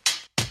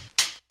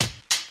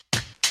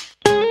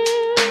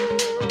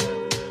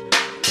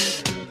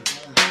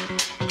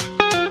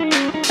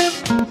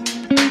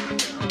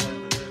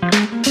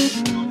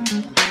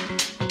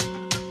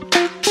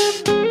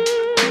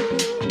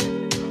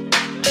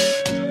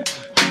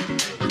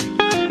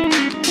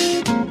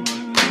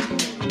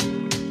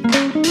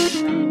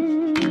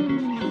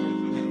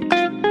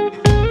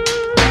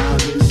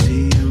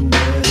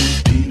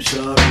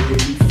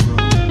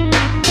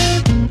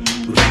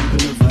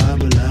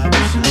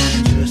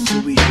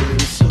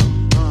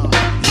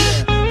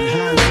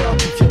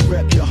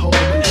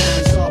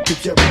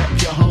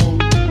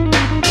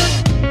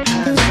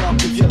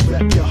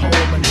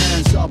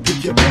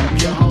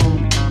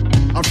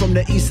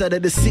side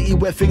of the city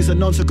where things are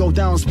known to go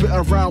down. Spit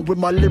around with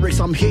my lyrics,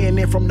 I'm hitting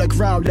it from the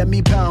ground. Let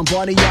me pound.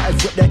 Barney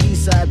Yachts with the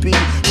east side beat.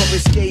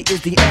 Confiscate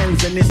is the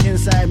ends and it's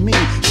inside me.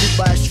 Street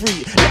by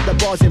street, let the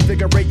bars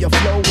invigorate your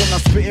flow. When I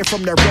spit it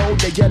from the road,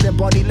 they yelling,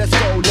 Barney, let's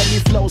go. Let me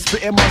flow,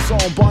 spit in my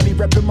zone. Barney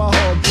repping my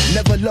home.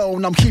 Never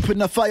alone, I'm keeping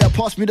the fire,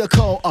 pass me the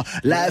coal.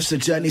 Life's a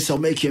journey, so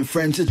making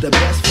friends is the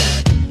best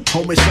friend.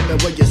 Home is somewhere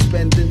where you're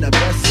spending the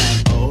best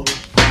time. Oh,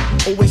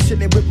 always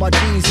chilling with my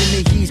G's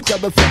in the east.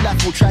 Grabbing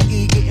falafel, try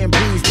eat it and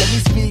breeze. Let me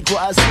speak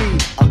what I see.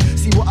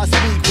 See what I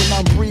speak when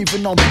I'm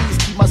breathing on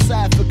beats. Keep my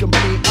side for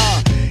complete.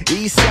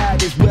 East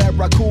side is where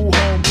I call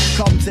home.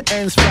 Come to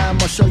ends, fam,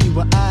 I'll show you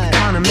what I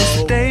Kinda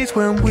miss the days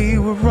when we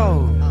were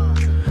rolled.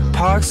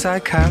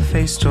 Parkside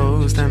cafe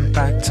strolls, then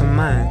back to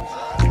mine.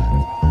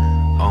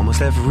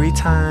 Almost every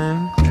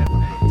time.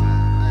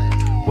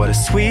 What a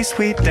sweet,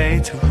 sweet day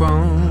to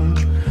roam.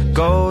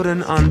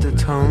 Golden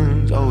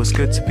undertones. Oh, it's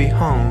good to be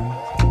home.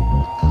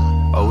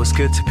 Oh, it's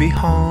good to be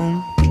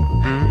home.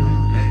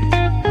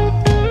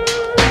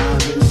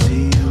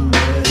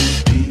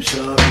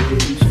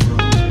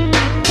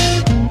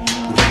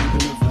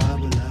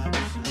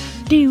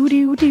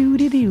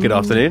 Good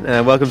afternoon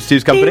and welcome to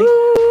Stu's Company.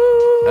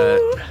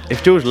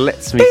 If George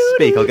lets me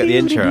speak, I'll get the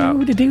intro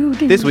out.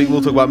 This week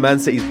we'll talk about Man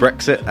City's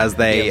Brexit as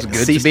they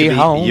cease to be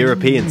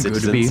European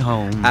citizens,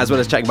 as well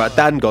as chatting about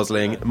Dan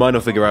Gosling, Mino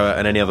Figueroa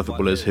and any other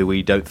footballers who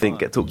we don't think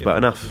get talked about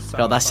enough.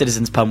 God, that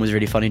Citizens pun was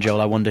really funny,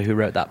 Joel. I wonder who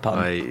wrote that pun.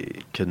 I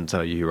couldn't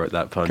tell you who wrote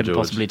that pun, Couldn't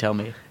George. possibly tell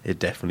me. It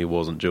definitely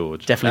wasn't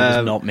George. Definitely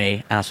was not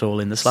me at all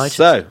in the slightest.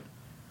 So,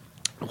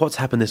 what's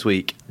happened this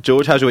week?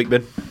 George, how's your week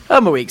been? My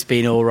week's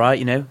been all right,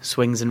 you know,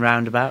 swings and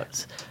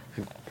roundabouts.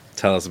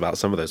 Tell us about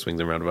some of those swings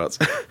and roundabouts.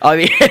 I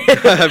mean,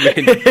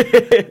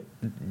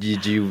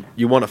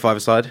 you won at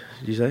five-a-side,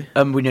 did you say?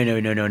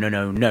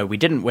 No. We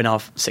didn't win our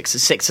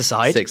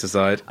six-a-side.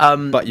 Six-a-side.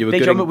 But you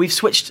were we've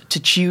switched to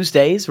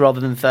Tuesdays rather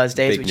than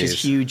Thursdays, which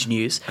is huge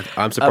news.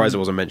 I'm surprised it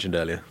wasn't mentioned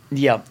earlier.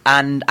 Yeah,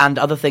 and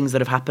other things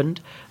that have happened.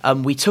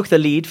 We took the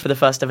lead for the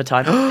first ever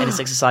time in a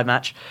six-a-side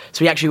match.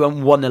 So we actually went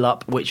 1-0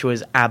 up, which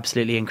was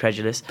absolutely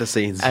incredulous. The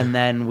scenes. And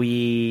then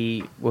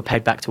we were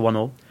paid back to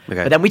 1-1.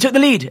 Okay. But then we took the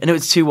lead, and it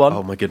was 2-1.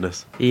 Oh, my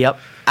goodness. Yep.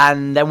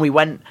 And then we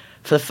went,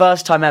 for the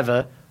first time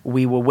ever,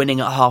 we were winning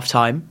at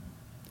half-time.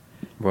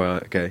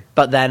 Right, okay.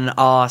 But then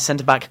our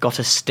centre-back got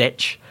a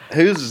stitch.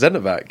 Who's the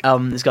centre-back?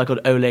 This guy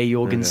called Ole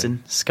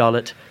Jorgensen,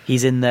 Scarlet.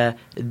 He's in the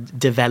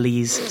De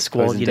Velli's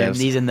squad, you know.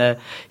 He's in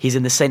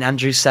the St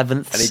Andrews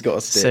 7th. And he got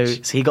a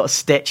stitch. So he got a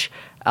stitch.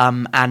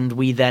 And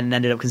we then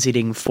ended up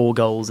conceding 4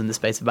 goals in the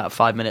space of about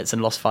 5 minutes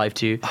and lost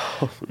 5-2.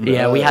 Oh, no.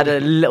 Yeah, we had a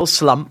little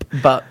slump,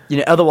 but you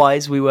know,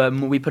 otherwise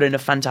we put in a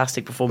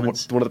fantastic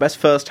performance. One of the best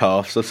first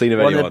halves I've seen of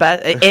anyone.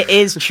 It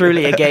is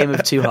truly a game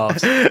of two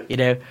halves. You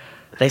know,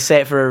 they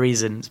say it for a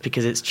reason. It's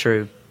because it's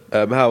true.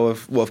 What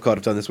have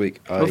Cardiff done this week?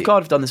 What have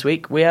Cardiff done this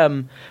week? We are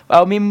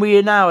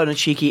now on a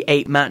cheeky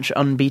 8-match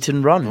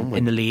unbeaten run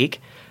in the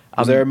league.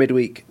 Was there a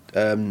midweek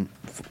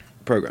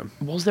programme?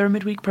 Was there a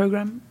midweek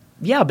programme?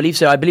 Yeah, I believe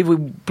so. I believe we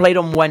played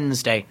on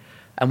Wednesday,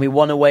 and we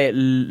won away at...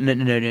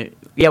 No.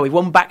 Yeah, we've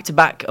won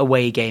back-to-back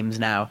away games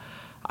now,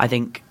 I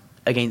think,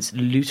 against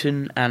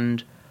Luton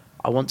and,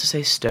 I want to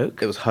say,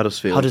 Stoke. It was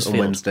Huddersfield on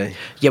Wednesday.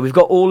 Yeah, we've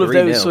got all of 3-0.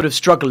 Those sort of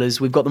strugglers.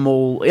 We've got them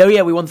all... Oh,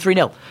 yeah, we won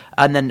 3-0.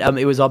 And then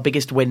it was our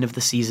biggest win of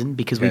the season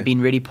because we've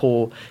been really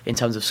poor in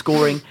terms of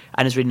scoring,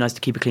 and it's really nice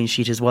to keep a clean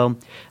sheet as well.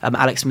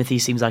 Alex Smithy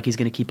seems like he's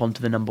going to keep on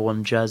to the number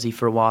 1 jersey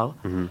for a while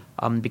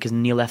because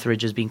Neil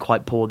Etheridge has been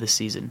quite poor this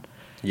season.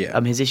 Yeah.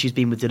 His issue's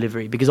been with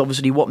delivery because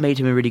obviously what made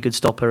him a really good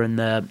stopper in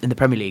the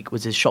Premier League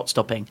was his shot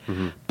stopping.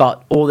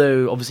 But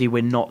although obviously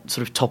we're not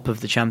sort of top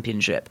of the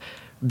Championship,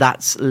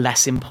 that's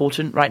less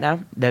important right now.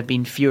 There have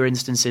been fewer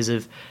instances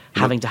of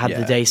having to have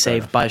the day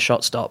saved by a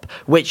shot stop,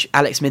 which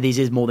Alex Smithies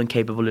is more than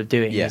capable of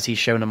doing, as he's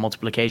shown on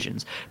multiple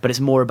occasions. But it's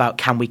more about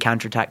can we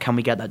counterattack, can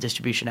we get that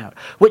distribution out,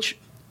 which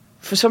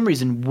for some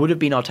reason would have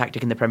been our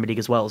tactic in the Premier League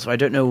as well. So I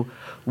don't know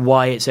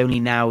why it's only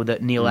now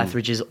that Neil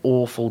Etheridge's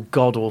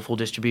god-awful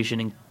distribution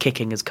and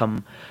kicking has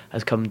come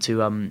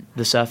to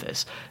the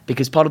surface.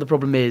 Because part of the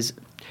problem is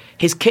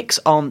his kicks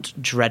aren't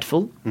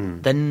dreadful.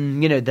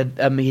 Then, you know,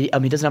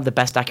 he doesn't have the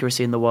best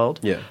accuracy in the world.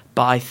 Yeah.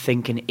 But I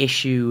think an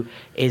issue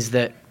is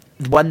that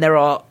when there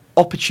are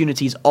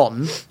opportunities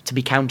on to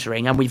be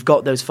countering, and we've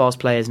got those fast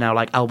players now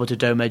like Albert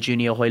Adoma,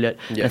 Junior Hoylett,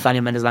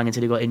 Nathaniel Mendes-Lang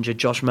until he got injured,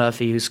 Josh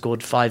Murphy who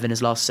scored 5 in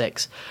his last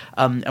 6,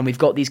 and we've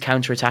got these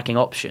counter-attacking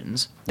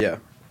options. Yeah.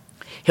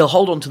 He'll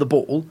hold on to the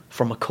ball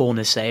from a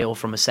corner, say, or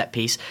from a set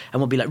piece, and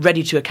we'll be like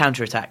ready to a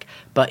counter-attack.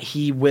 But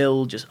he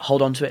will just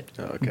hold on to it,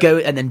 go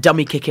and then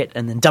dummy kick it,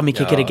 and then dummy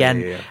kick it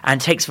again, and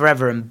takes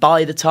forever. And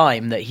by the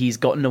time that he's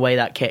gotten away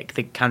that kick,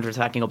 the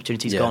counter-attacking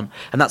opportunity's gone,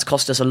 and that's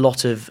cost us a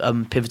lot of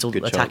pivotal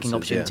attacking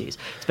opportunities.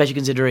 Especially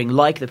considering,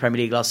 like the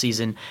Premier League last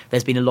season,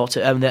 there's been a lot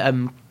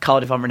of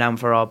Cardiff aren't renowned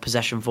for our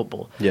possession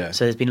football. Yeah.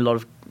 So there's been a lot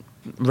of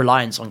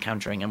reliance on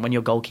countering, and when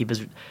your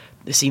goalkeeper's,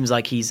 it seems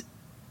like he's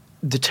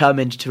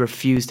determined to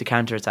refuse to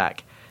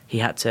counter-attack, he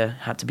had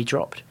to be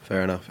dropped.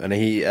 Fair enough. And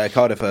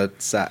Cardiff are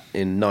sat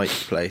in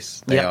 9th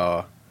place. They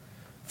are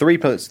 3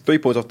 points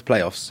off the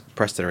playoffs.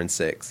 Preston are in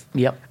 6th.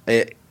 Yep.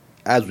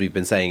 As we've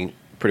been saying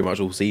pretty much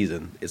all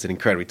season, it's an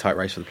incredibly tight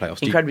race for the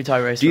playoffs. Incredibly tight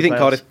race. Do you think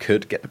Cardiff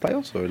could get the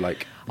playoffs, or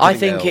like? I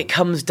think it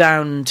comes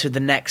down to the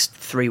next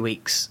 3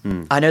 weeks.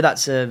 I know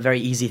that's a very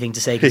easy thing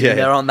to say because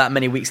there aren't that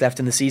many weeks left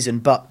in the season,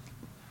 but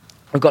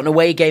we've got an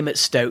away game at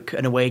Stoke,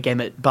 an away game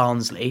at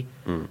Barnsley.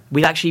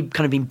 We've actually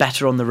kind of been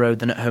better on the road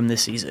than at home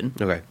this season.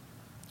 Okay.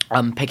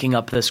 Picking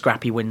up the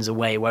scrappy wins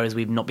away, whereas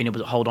we've not been able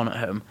to hold on at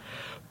home.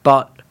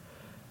 But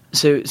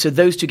so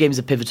those 2 games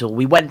are pivotal.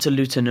 We went to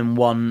Luton and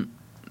won.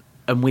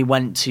 And we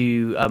went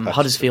to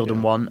Huddersfield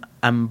and won,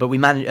 but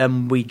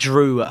we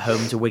drew at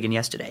home to Wigan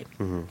yesterday.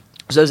 So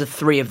those are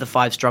 3 of the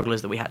 5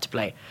 strugglers that we had to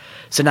play.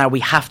 So now we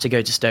have to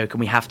go to Stoke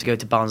and we have to go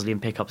to Barnsley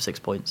and pick up 6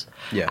 points.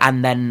 Yeah.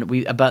 And then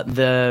but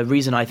the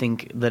reason I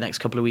think the next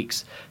couple of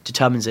weeks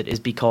determines it is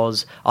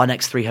because our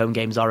next 3 home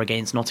games are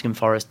against Nottingham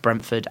Forest,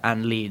 Brentford,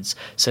 and Leeds.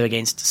 So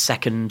against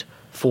 2nd,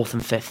 4th,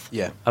 and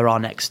 5th are our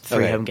next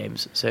 3 home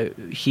games. So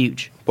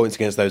huge. Points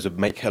against those would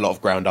make a lot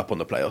of ground up on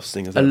the playoffs.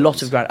 A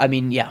lot of ground. I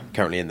mean, yeah.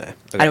 Currently in there.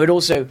 Okay. And it would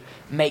also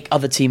make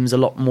other teams a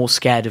lot more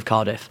scared of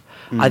Cardiff.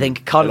 I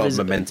think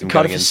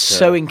Cardiff is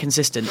so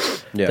inconsistent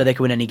that they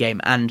can win any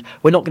game, and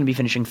we're not going to be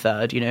finishing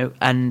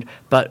 3rd,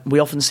 but we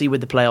often see with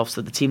the playoffs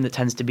that the team that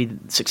tends to be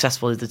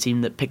successful is the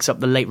team that picks up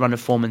the late run of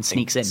form and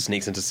sneaks in.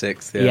 Sneaks into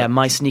 6th. Yeah,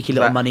 my sneaky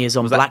little money is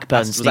on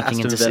Blackburn sneaking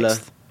into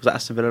 6th. Was that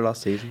Aston Villa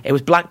last season? It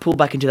was Blackpool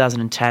back in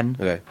 2010.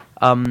 Okay.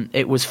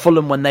 It was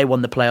Fulham when they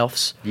won the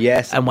playoffs.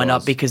 Yes, and went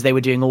up because they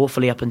were doing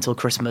awfully up until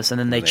Christmas, and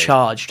then they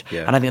charged.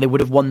 Yeah. And I think they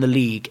would have won the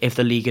league if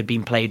the league had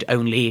been played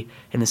only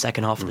in the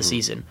second half of the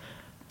season.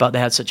 But they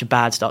had such a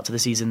bad start to the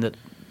season that,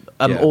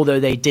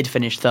 although they did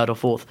finish 3rd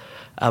or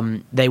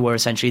 4th, they were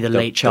essentially the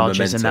late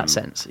chargers in that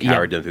sense.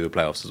 Carried them through the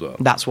playoffs as well.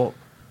 That's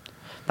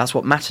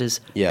what matters.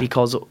 Yeah.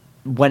 Because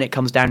when it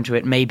comes down to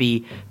it,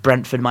 maybe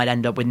Brentford might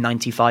end up with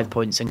 95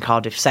 points and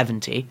Cardiff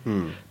 70.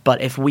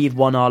 But if we've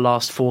won our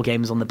last 4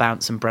 games on the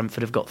bounce and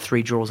Brentford have got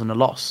 3 draws and a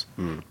loss,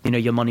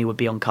 your money would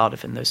be on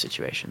Cardiff in those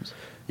situations.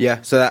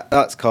 Yeah, so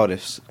that's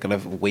Cardiff's kind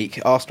of week.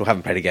 Arsenal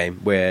haven't played a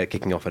game. We're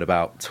kicking off at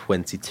about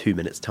 22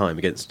 minutes' time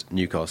against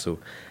Newcastle.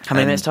 How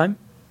many minutes' time?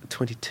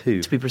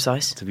 22. To be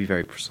precise? To be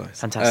very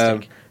precise.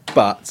 Fantastic.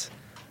 But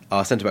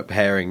our centre-back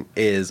pairing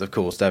is, of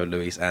course, David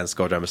Luiz and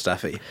Shkodran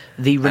Mustafi.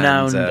 The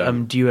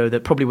renowned duo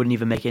that probably wouldn't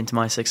even make it into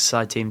my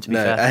 6-side team, to be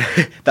fair.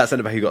 That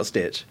centre-back who got a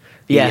stitch.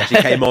 He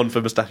actually came on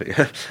for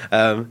Mustafi.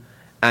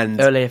 And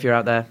early, if you're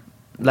out there,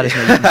 let us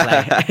know you can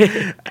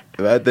play.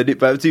 But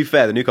to be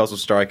fair, the Newcastle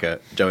striker,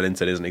 Joe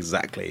Linton, isn't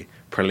exactly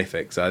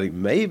prolific. So I think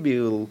maybe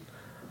we'll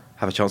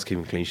have a chance to keep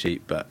him a clean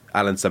sheet. But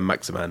Alan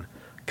Saint-Maximin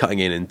cutting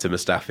into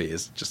Mustafi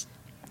is just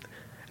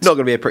not going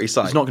to be a pretty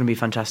sight. It's not going to be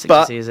fantastic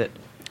to see, is it?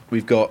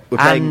 We're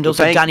playing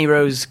Danny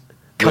Rose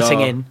cutting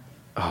in.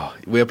 Oh,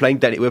 we're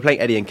playing Eddie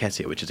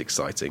Nketiah, which is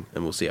exciting,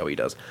 and we'll see how he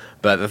does.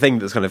 But the thing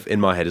that's kind of in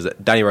my head is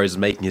that Danny Rose is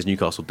making his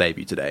Newcastle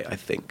debut today. I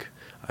think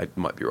I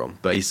might be wrong,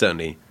 but he's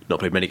certainly not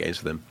played many games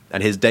for them.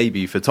 And his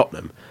debut for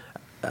Tottenham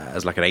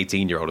as like an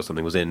 18-year-old or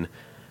something was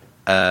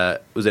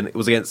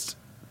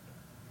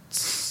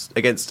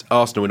against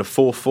Arsenal in a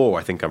 4-4.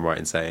 I think I'm right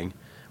in saying,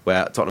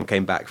 where Tottenham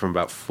came back from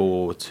about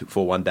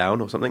 4-1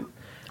 down or something.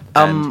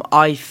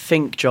 I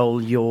think,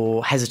 Joel,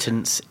 your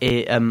hesitance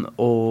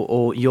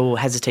or your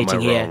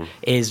hesitating here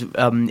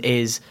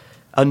is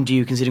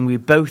undue, considering we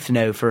both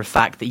know for a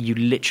fact that you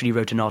literally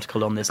wrote an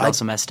article on this last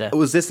semester.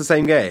 Was this the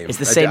same game? It's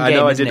the same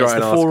game, isn't it? It's the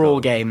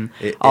 4-4 game,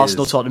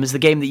 Arsenal-Tottenham. It's the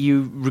game that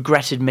you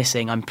regretted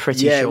missing, I'm pretty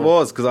sure. Yeah, it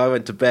was, because I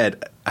went to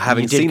bed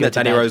having seen that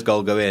Danny Rose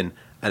goal go in,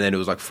 and then it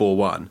was like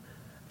 4-1,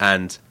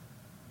 and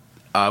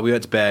we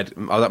went to bed.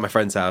 I was at my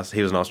friend's house.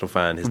 He was an Arsenal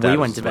fan. His dad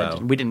went to bed.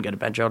 Well. We didn't go to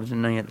bed, Joel. I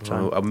didn't know you at the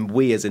time.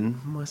 We as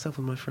in myself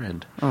and my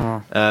friend.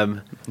 Oh.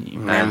 And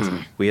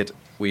we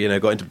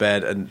got into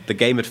bed, and the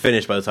game had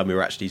finished by the time we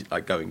were actually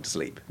like going to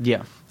sleep.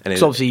 Yeah.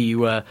 Because obviously you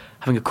were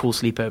having a cool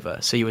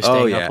sleepover, so you were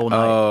staying up all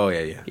night. Oh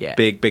yeah.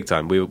 Big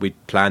time. We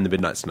planned the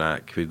midnight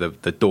snack,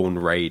 the dawn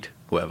raid,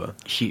 whatever.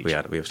 Huge. We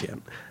obviously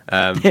hadn't.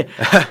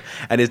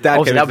 And his dad came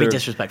into that would be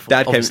disrespectful.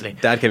 His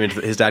dad came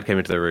into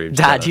the room.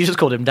 Dad, you just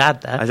called him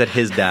Dad there. I said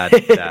his dad.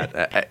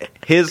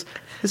 His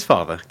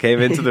father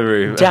came into the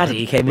room.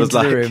 Daddy came into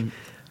the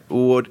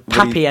room.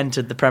 Pappy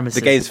entered the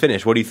premises. The game's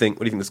finished. What do you think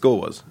the score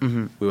was?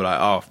 Mm-hmm. We were like,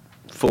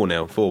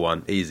 4-0,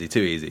 4-1, easy,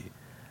 too easy.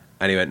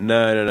 And he went,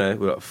 no,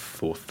 we were like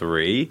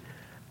 4-3.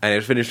 And it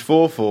was finished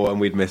 4-4, and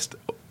we'd missed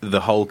the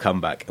whole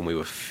comeback, and we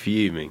were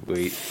fuming.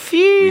 We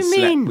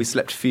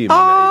slept fuming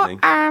that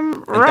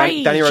evening.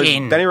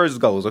 Raging. Danny Rose's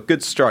goal was a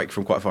good strike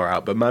from quite far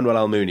out, but Manuel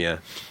Almunia,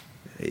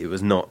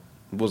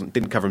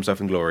 didn't cover himself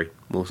in glory.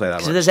 We'll say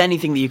that. So, if there's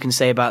anything that you can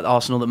say about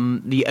Arsenal,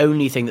 the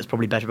only thing that's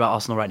probably better about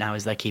Arsenal right now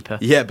is their keeper.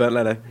 Yeah, Bernd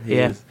Leno. He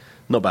is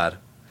not bad.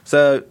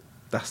 So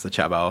that's the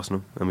chat about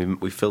Arsenal, and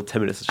we filled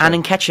 10 minutes of the show.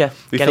 And Nketiah.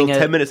 We filled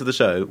 10 minutes of the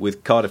show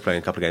with Cardiff playing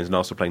a couple of games and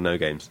Arsenal playing no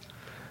games.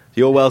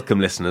 You're welcome,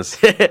 listeners.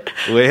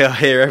 We are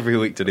here every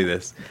week to do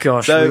this.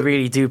 Gosh, we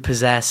really do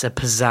possess a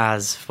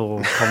pizzazz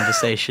for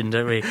conversation,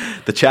 don't we?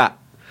 The chat.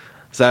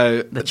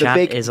 So the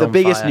chat is the on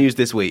biggest fire. news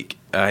this week,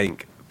 I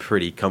think,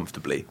 pretty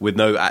comfortably with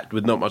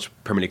not much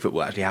Premier League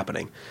football actually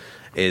happening.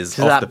 Is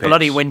so off that the pitch,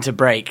 bloody winter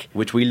break,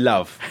 which we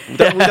love.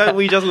 Don't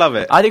we just love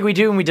it? I think we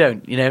do and we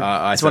don't.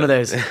 It's one of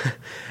those.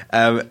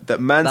 That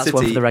Man That's City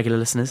one for the regular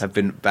listeners have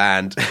been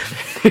banned.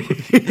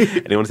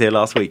 Anyone here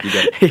last week? You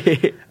get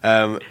it.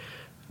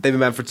 They've been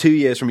banned for 2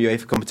 years from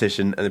UEFA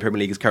competition, and the Premier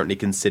League is currently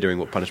considering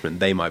what punishment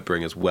they might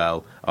bring as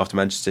well after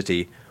Manchester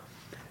City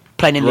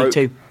playing in League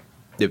 2.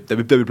 Yep, they'll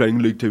be playing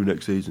in League 2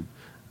 next season.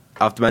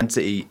 After Man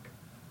City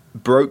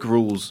broke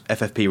rules,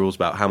 FFP rules,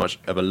 about how much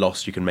of a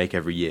loss you can make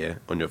every year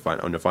on your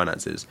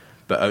finances,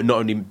 but not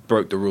only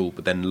broke the rule,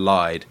 but then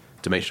lied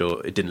to make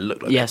sure it didn't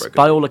look like yes,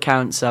 by all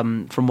accounts,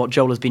 from what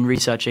Joel has been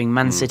researching,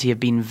 Man City have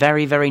been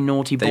very, very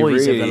naughty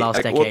boys over the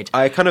last decade.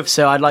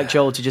 So I'd like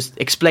Joel to just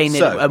explain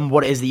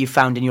what it is that you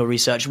found in your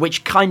research,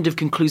 which kind of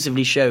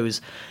conclusively shows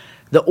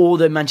that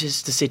although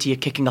Manchester City are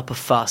kicking up a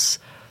fuss,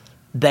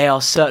 they are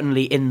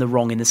certainly in the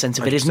wrong in the sense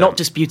of 100%. It is not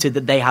disputed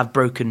that they have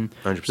broken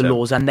 100%. The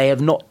laws, and they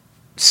have not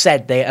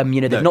said they've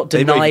not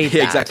denied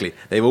that. Exactly.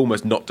 They've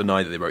almost not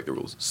denied that they broke the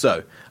rules.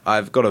 So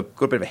I've got a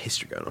bit of a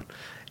history going on.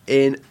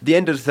 In the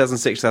end of the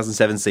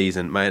 2006-2007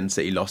 season, Man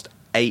City lost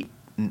 8-0,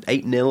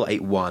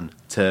 8-1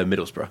 to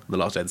Middlesbrough on the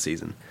last day of the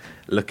season,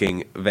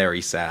 looking very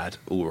sad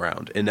all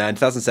around. In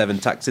 2007,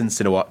 Thaksin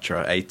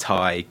Shinawatra, a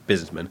Thai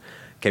businessman,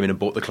 came in and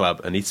bought the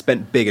club, and he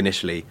spent big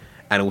initially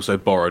and also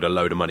borrowed a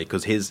load of money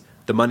because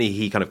the money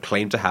he kind of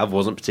claimed to have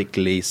wasn't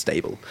particularly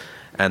stable,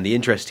 and the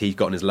interest he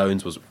got on his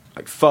loans was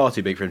far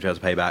too big for him to be able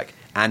to pay back,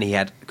 and he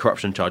had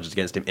corruption charges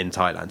against him in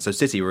Thailand. So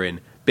City were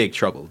in big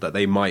trouble, that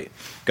they might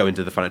go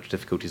into the financial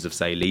difficulties of,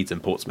 say, Leeds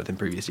and Portsmouth in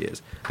previous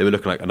years. They were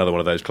looking like another one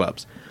of those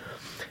clubs.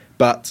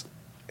 But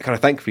kind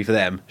of thankfully for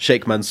them,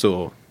 Sheikh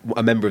Mansour,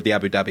 a member of the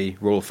Abu Dhabi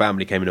royal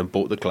family, came in and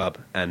bought the club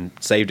and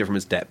saved it from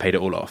its debt, paid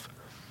it all off.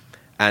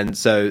 And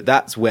so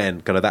that's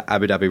when kind of that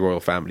Abu Dhabi royal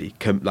family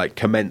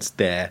commenced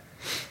their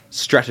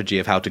strategy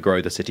of how to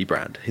grow the City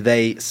brand.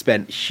 They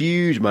spent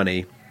huge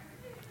money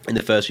in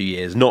the first few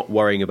years, not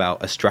worrying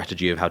about a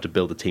strategy of how to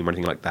build a team or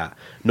anything like that,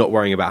 not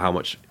worrying about how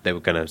much they were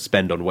going to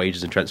spend on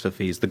wages and transfer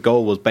fees. The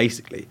goal was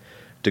basically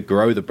to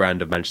grow the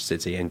brand of Manchester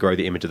City and grow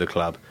the image of the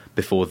club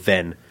before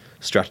then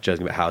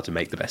strategizing about how to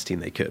make the best team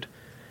they could.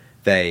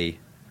 They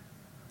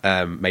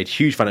made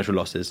huge financial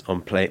losses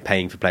on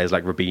paying for players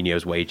like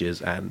Robinho's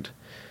wages, and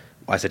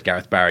I said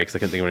Gareth Barry because I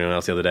couldn't think of anyone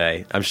else the other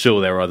day. I'm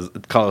sure there were others.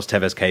 Carlos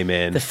Tevez came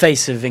in. The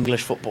face of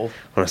English football.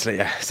 Honestly,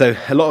 yeah. So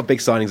a lot of big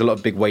signings, a lot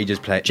of big wages.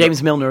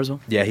 James Milner as well.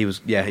 Yeah, he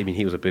was. Yeah, I mean,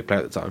 he was a big player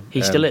at the time.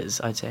 He still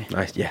is, I'd say.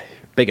 Nice, yeah,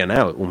 bigger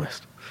now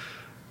almost.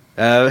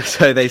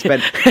 So they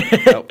spent.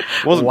 That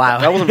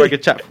wasn't a very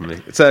good chat from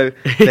me. So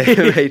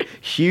they made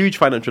huge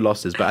financial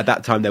losses, but at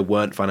that time there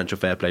weren't financial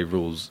fair play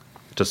rules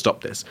to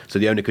stop this. So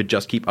the owner could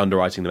just keep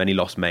underwriting them. Any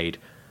loss made,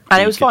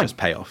 and it was fine. Just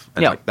pay off.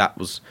 And that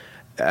was.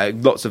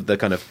 Lots of the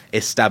kind of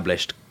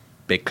established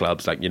big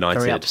clubs like United,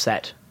 very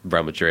upset.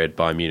 Real Madrid,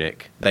 Bayern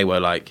Munich, they were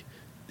like,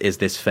 is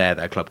this fair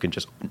that a club can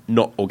just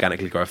not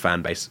organically grow a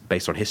fan base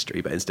based on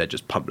history, but instead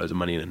just pump loads of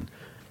money in and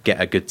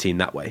get a good team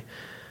that way?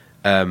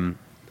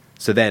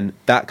 So then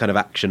that kind of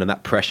action and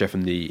that pressure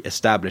from the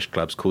established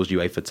clubs caused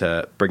UEFA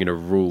to bring in a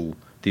rule,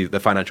 the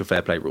financial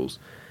fair play rules.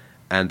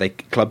 And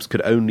clubs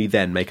could only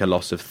then make a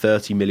loss of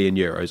 30 million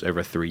euros over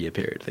a 3-year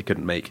period. They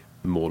couldn't make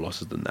more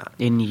losses than that.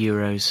 In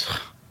euros.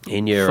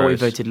 In euros. Before we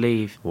voted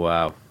leave.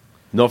 Wow.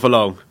 Not for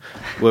long.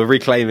 We're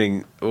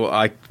reclaiming... Well,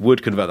 I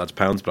would convert that to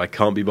pounds, but I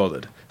can't be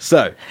bothered.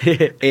 So,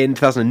 in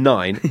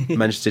 2009,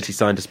 Manchester City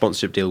signed a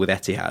sponsorship deal with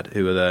Etihad,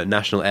 who are the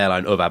national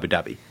airline of Abu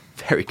Dhabi,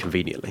 very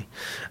conveniently.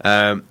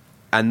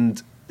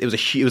 And it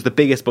was the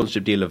biggest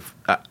sponsorship deal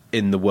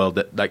in the world,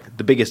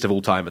 the biggest of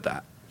all time at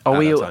that. Are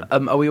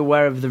we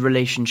aware of the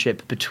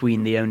relationship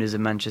between the owners of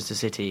Manchester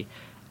City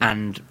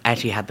and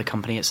Etihad, the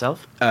company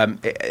itself?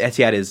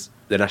 Etihad is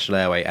the national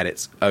airway, and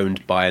it's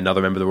owned by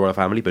another member of the royal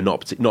family, but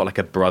not like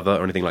a brother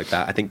or anything like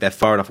that. I think they're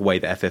far enough away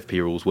that FFP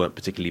rules weren't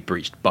particularly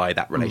breached by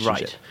that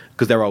relationship,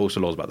 because there are also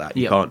laws about that.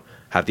 You can't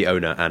have the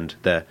owner and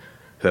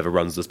whoever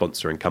runs the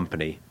sponsoring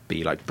company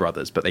be like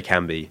brothers, but they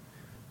can be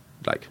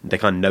like they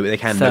can know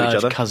each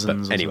other.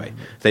 Cousins. But anyway,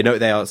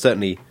 they are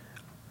certainly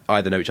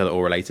either know each other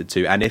or related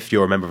to. And if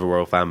you're a member of a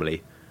royal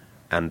family,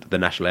 and the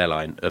national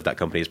airline of that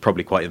company is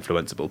probably quite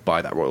influenceable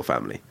by that royal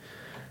family.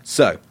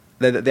 So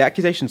the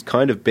accusation's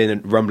kind of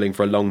been rumbling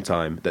for a long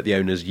time that the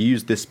owners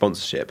use this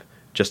sponsorship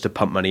just to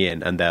pump money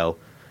in, and they'll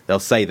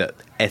say that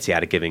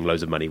Etihad are giving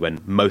loads of money when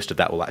most of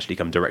that will actually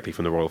come directly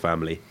from the royal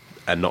family,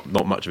 and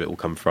not much of it will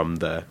come from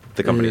the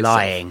company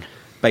lying itself.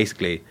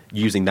 Basically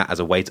using that as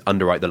a way to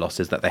underwrite the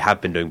losses that they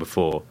have been doing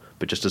before,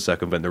 but just to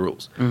circumvent the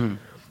rules. Mm-hmm.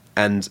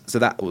 And so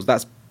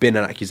that's been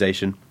an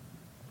accusation.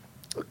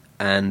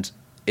 And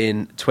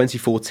in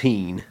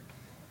 2014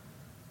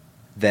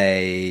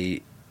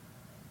 they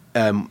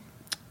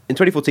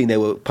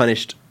were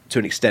punished to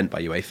an extent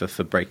by UEFA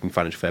for breaking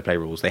financial fair play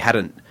rules.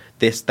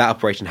 That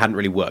operation hadn't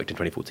really worked in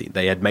 2014.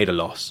 They had made a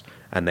loss,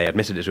 and they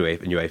admitted it to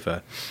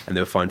UEFA, and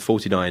they were fined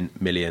 49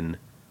 million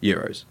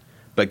euros,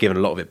 but given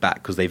a lot of it back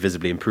because they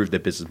visibly improved their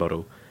business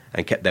model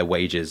and kept their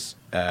wages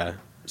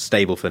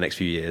stable for the next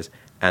few years,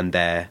 and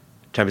their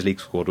Champions League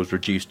squad was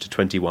reduced to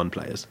 21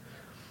 players.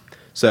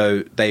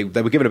 So they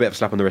were given a bit of a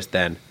slap on the wrist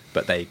then,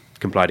 but they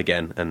complied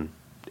again, and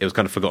it was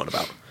kind of forgotten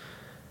about.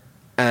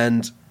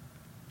 And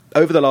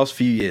over the last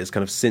few years,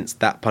 kind of since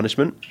that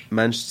punishment,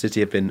 Manchester City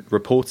have been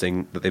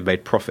reporting that they've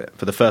made profit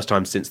for the first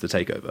time since the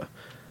takeover.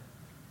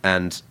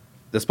 And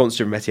the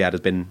sponsorship of Etihad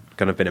has been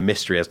a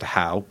mystery as to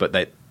how, but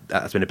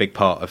that's been a big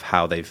part of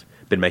how they've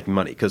been making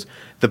money, because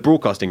the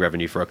broadcasting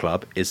revenue for a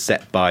club is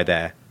set by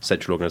their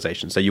central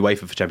organisation. So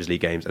UEFA for Champions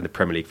League games and the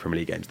Premier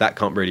League games. That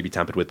can't really be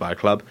tampered with by a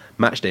club.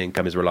 Matchday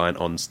income is reliant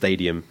on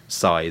stadium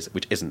size,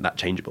 which isn't that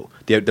changeable.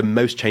 The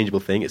most changeable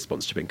thing is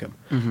sponsorship income,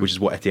 which is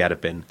what Etihad have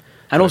been.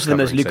 And also the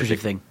most lucrative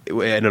thing.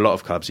 In a lot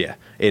of clubs, yeah.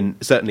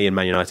 Certainly in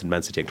Man United,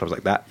 Man City and clubs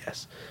like that,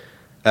 yes.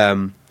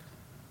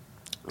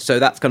 So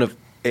that's kind of...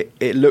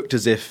 It looked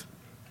as if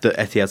the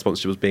Etihad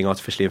sponsorship was being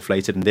artificially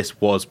inflated, and this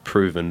was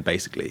proven,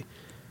 basically,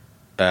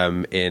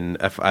 in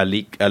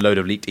a load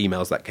of leaked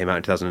emails that came out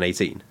in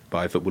 2018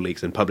 by Football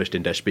Leaks and published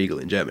in Der Spiegel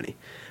in Germany.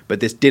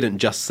 But this didn't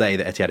just say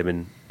that Etihad had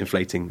been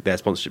inflating their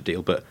sponsorship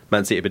deal, but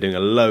Man City have been doing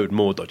a load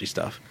more dodgy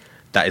stuff.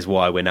 That is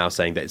why we're now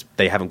saying that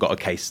they haven't got a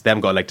case, they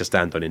haven't got a leg to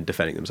stand on in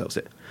defending themselves.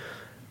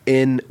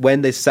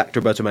 When they sacked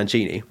Roberto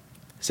Mancini,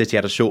 City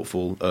had a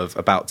shortfall of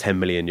about 10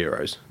 million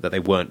euros that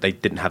they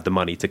didn't have the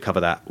money to cover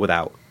that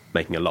without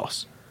making a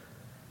loss.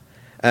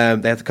 They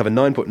had to cover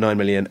 9.9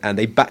 million, and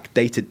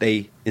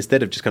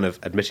instead of just kind of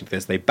admitting to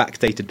this, they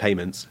backdated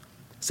payments.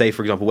 Say,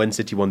 for example, when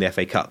City won the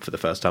FA Cup for the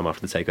first time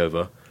after the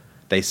takeover,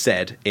 they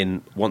said,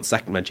 once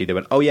sacking Mancini, they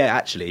went, oh yeah,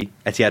 actually,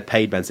 Etihad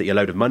paid Man City a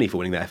load of money for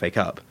winning the FA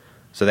Cup,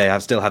 so they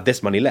still have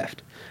this money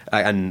left.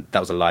 And that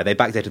was a lie. They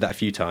backdated that a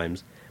few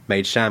times,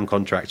 made sham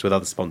contracts with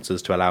other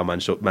sponsors to allow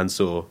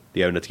Mansour,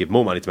 the owner, to give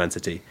more money to Man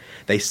City.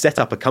 They set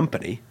up a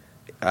company,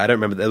 I don't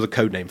remember, there was a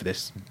code name for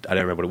this, I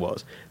don't remember what it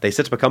was. They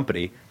set up a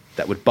company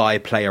that would buy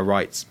player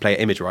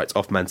image rights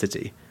off Man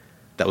City.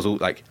 That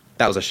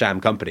was a sham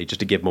company just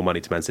to give more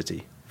money to Man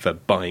City for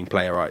buying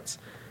player rights.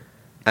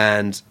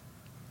 And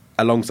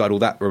alongside all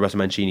that, Roberto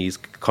Mancini's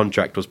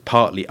contract was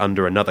partly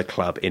under another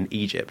club in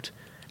Egypt,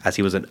 as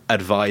he was an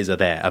advisor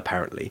there,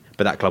 apparently.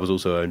 But that club was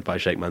also owned by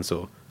Sheikh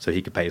Mansour, so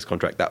he could pay his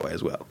contract that way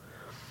as well.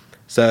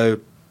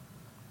 So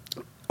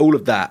all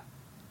of that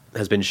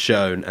has been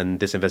shown, and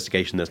this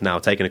investigation that's now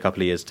taken a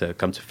couple of years to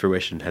come to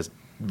fruition has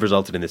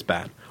resulted in this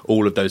ban.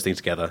 All of those things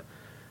together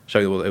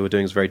showing that what they were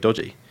doing was very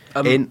dodgy.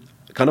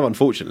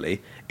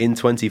 Unfortunately, in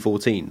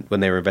 2014, when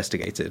they were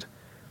investigated,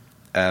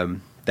 there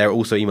are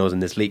also emails in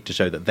this leak to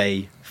show that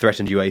they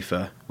threatened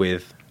UEFA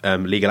with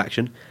legal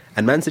action.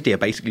 And Man City are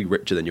basically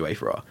richer than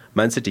UEFA are.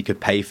 Man City could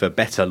pay for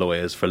better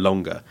lawyers for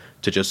longer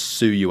to just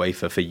sue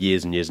UEFA for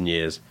years and years and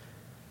years,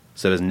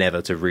 so as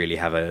never to really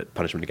have a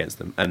punishment against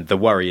them. And the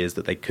worry is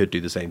that they could do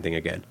the same thing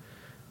again.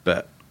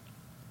 At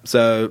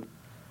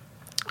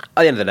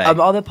the end of the day...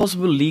 are there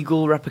possible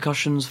legal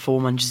repercussions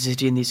for Manchester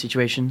City in these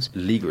situations?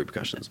 Legal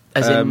repercussions?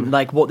 As in,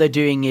 what they're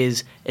doing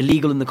is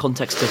illegal in the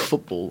context of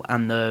football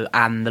and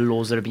the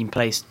laws that have been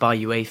placed by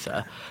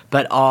UEFA,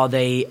 but are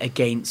they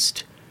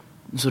against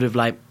sort of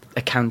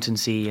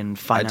accountancy and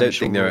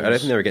financial rules? I don't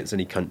think they're against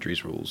any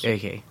country's rules.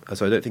 Okay.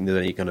 So I don't think there's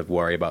any kind of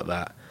worry about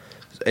that.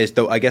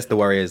 I guess the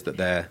worry is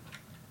that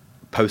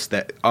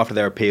after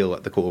their appeal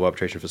at the Court of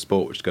Arbitration for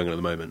Sport, which is going on at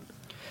the moment,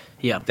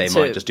 they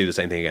might just do the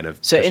same thing again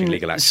of pushing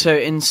legal action. So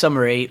in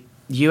summary,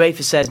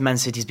 UEFA says Man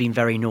City's been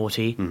very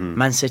naughty. Mm-hmm.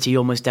 Man City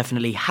almost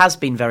definitely has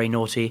been very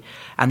naughty.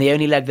 And the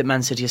only leg that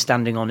Man City is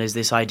standing on is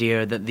this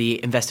idea that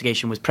the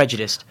investigation was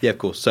prejudiced. Yeah, of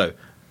course. So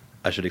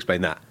I should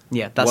explain that.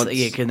 Yeah,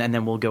 and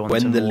then we'll go on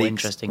to more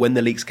interesting. When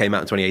the leaks came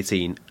out in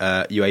 2018,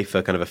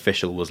 UEFA kind of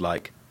official was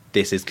like,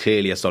 this is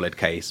clearly a solid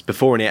case.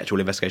 Before any actual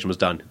investigation was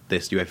done,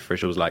 this UEFA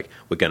official was like,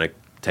 we're going to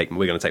take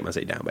Man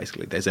City down,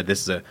 basically. They said,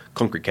 this is a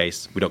concrete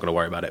case, we're not going to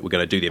worry about it, we're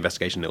going to do the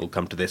investigation, it'll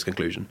come to this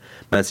conclusion.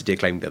 Man City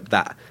claimed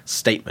that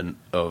statement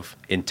of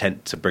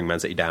intent to bring Man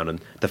City down, and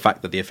the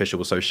fact that the official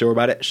was so sure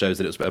about it shows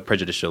that it was a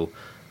prejudicial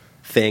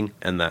thing,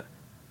 and that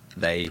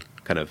they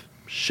kind of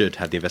should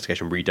have the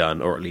investigation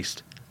redone, or at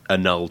least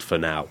annulled for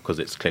now, because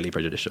it's clearly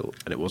prejudicial,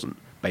 and it wasn't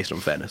based on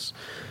fairness.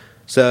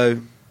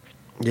 So,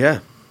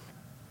 yeah.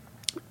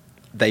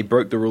 They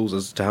broke the rules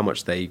as to how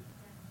much they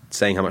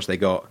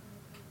got,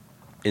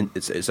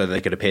 so they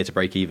could appear to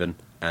break even,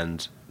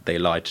 and they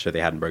lied to show they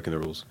hadn't broken the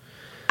rules.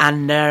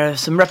 And there are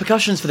some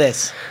repercussions for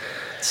this,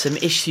 some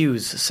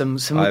issues, some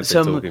I've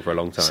been talking for a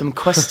long time. Some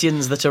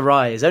questions that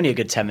arise. Only a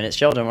good 10 minutes,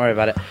 Joel. Don't worry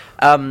about it.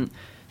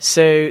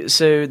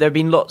 So there've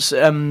been lots.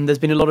 There's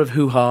been a lot of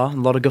hoo-ha, a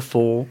lot of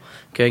guffaw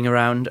going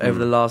around over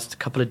the last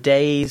couple of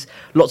days.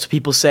 Lots of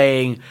people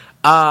saying,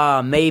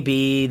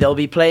 maybe they'll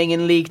be playing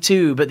in League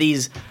Two, but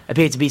these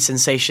appear to be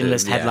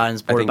sensationalist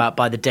headlines brought about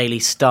by the Daily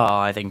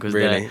Star, I think was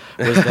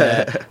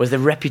the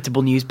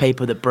reputable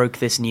newspaper that broke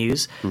this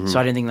news. Mm-hmm. So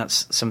I don't think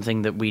that's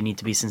something that we need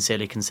to be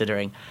sincerely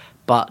considering.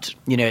 But,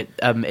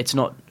 it's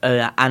not...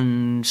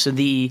 and so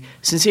the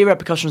sincere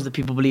repercussions that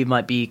people believe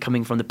might be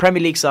coming from the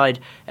Premier League side,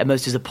 at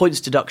most, is a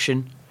points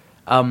deduction.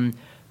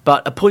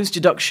 But a points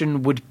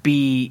deduction would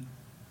be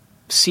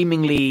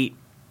seemingly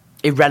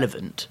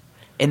irrelevant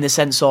in the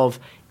sense of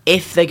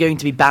if they're going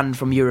to be banned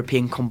from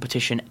European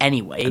competition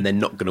anyway... And they're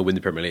not going to win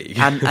the Premier League.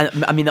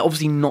 and I mean, they're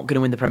obviously not going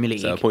to win the Premier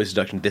League. So a points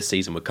deduction this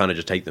season would kind of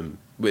just take them...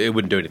 It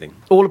wouldn't do anything.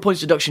 All a points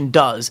deduction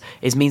does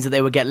is means that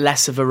they would get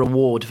less of a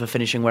reward for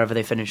finishing wherever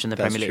they finish in the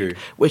Premier League. True.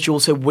 Which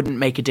also wouldn't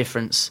make a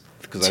difference.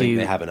 Because I think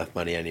they have enough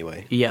money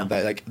anyway. Yeah.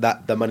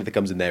 The money that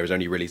comes in there is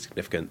only really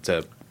significant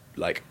to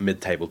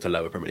mid-table to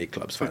lower Premier League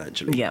clubs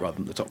financially rather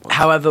than the top ones.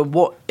 However,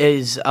 what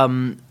is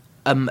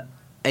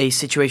a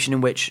situation in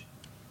which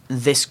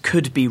this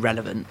could be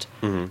relevant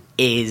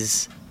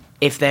is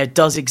if there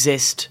does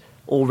exist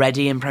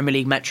already in Premier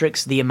League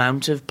metrics the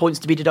amount of points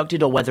to be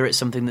deducted, or whether it's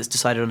something that's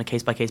decided on a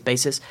case-by-case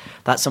basis.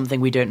 That's something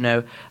we don't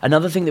know.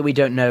 Another thing that we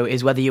don't know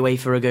is whether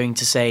UEFA are going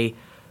to say,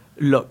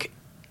 look,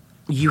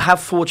 you have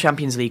 4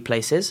 Champions League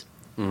places,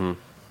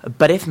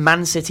 but if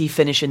Man City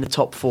finish in the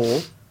top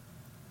 4,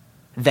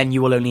 then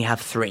you will only have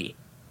 3.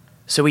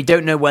 So we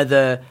don't know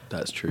whether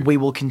that's true. We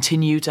will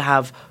continue to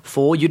have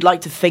 4. You'd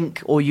like to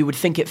think, or you would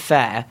think it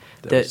fair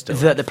that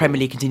the Premier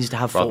League continues to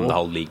have 4. Rather than the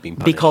whole league being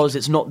punished. Because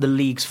it's not the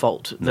league's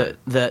fault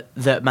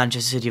that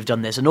Manchester City have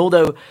done this. And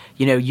although,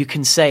 you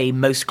can say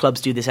most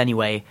clubs do this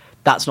anyway,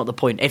 that's not the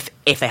point. If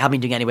they have been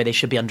doing it anyway, they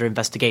should be under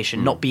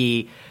investigation, not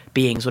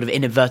being sort of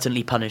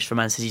inadvertently punished for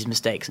Man City's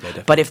mistakes.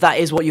 Yeah, but if that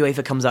is what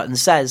UEFA comes out and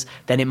says,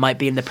 then it might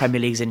be in the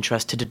Premier League's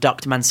interest to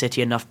deduct Man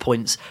City enough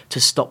points to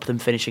stop them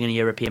finishing in a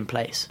European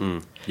place.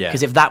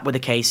 Because if that were the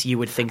case, you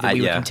would think that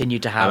we would continue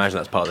to have... I imagine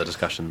that's part of the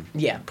discussion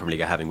Premier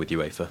League are having with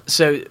UEFA.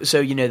 So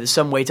there's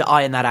some way to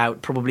iron that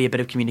out, probably a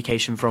bit of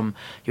communication from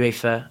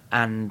UEFA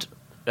and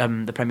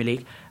the Premier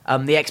League.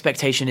 The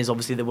expectation is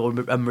obviously that we'll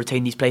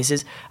retain these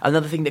places.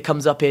 Another thing that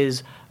comes up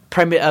is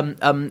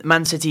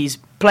Man City's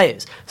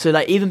players.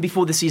 So even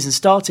before the season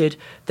started,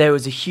 there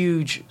was a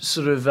huge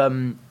sort of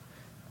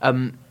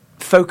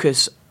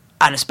focus,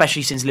 and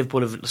especially since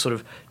Liverpool have sort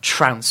of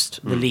trounced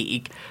the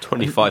league.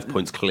 25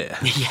 points clear.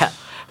 Yeah,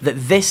 that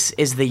this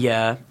is the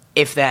year,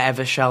 if there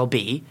ever shall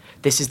be,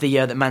 this is the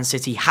year that Man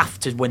City have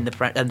to win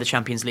the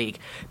Champions League,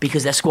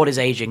 because their squad is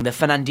ageing. The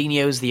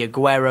Fernandinhos, the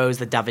Agueros,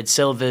 the David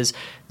Silvas,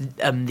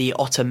 the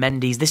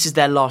Otamendi's. This is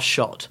their last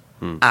shot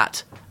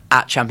at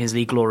Champions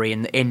League glory.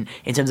 In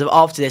terms of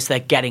after this, they're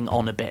getting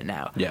on a bit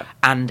now. Yeah.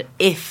 And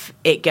if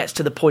it gets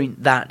to the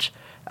point that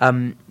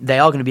they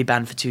are going to be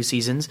banned for 2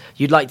 seasons,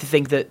 you'd like to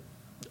think that,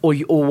 or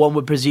one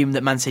would presume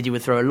that Man City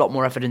would throw a lot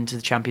more effort into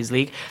the Champions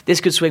League. This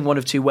could swing one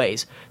of 2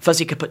 ways.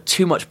 First, it could put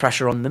too much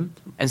pressure on them,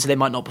 and so they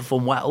might not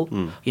perform well.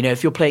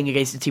 If you're playing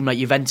against a team like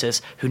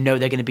Juventus, who know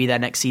they're going to be there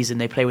next season,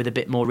 they play with a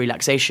bit more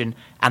relaxation,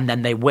 and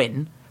then they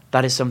win.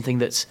 That is something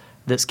that's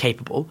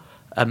capable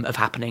of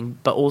happening.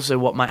 But also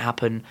what might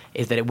happen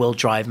is that it will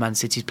drive Man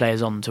City's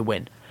players on to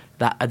win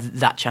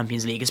that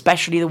Champions League,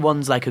 especially the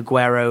ones like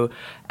Aguero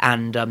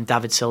and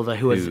David Silva,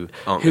 who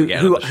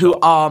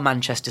are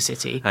Manchester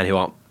City. And who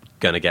aren't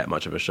going to get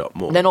much of a shot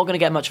more. They're not going to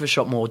get much of a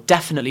shot more.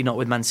 Definitely not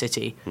with Man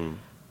City.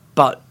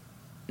 But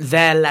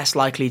they're less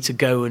likely to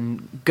go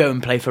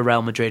and play for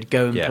Real Madrid,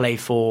 play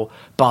for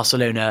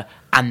Barcelona,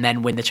 and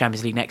then win the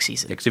Champions League next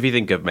season. Because if you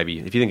think of like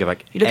you look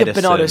Edison, at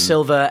Bernardo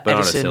Silva,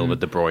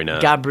 De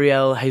Bruyne,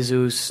 Gabriel,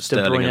 Jesus, De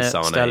Bruyne,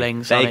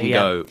 Sterling, Sane, they can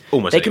go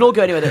almost. They can all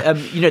go anywhere.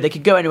 They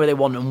could go anywhere they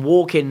want and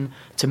walk in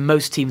to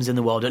most teams in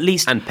the world. At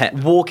least and Pep.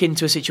 Walk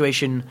into a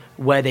situation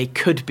where they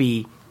could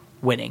be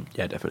winning.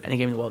 Yeah, definitely. Any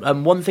game in the world.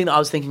 One thing that I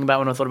was thinking about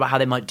when I thought about how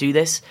they might do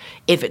this,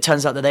 if it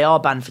turns out that they are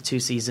banned for 2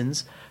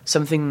 seasons,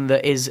 something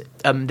that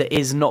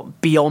is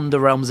not beyond the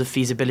realms of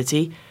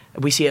feasibility.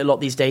 We see it a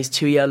lot these days.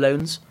 2-year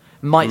loans.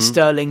 Might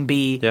Sterling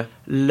be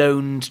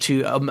loaned to...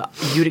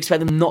 you would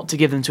expect them not to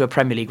give them to a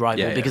Premier League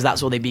rival because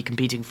that's all they'd be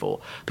competing for.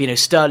 But,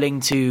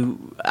 Sterling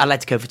to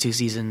Atletico for 2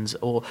 seasons,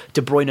 or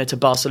De Bruyne to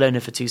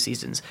Barcelona for 2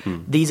 seasons.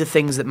 These are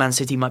things that Man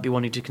City might be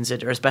wanting to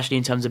consider, especially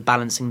in terms of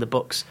balancing the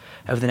books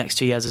over the next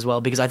 2 years as well,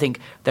 because I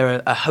think there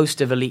are a host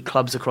of elite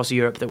clubs across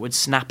Europe that would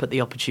snap at the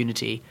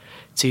opportunity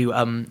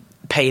to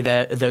pay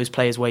those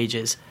players'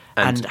 wages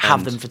and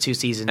have them for 2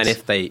 seasons. And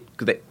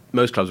if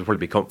most clubs would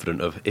probably be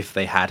confident of, if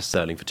they had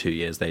Sterling for 2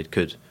 years, they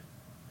could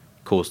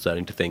cause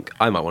Sterling to think,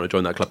 I might want to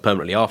join that club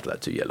permanently after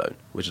that 2-year loan,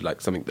 which is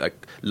like something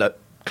like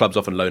clubs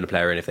often loan a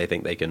player in if they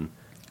think they can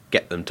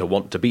get them to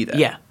want to be there.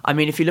 Yeah, I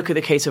mean, if you look at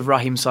the case of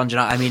Raheem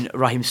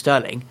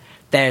Sterling,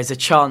 there's a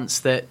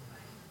chance that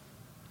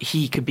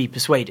he could be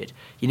persuaded,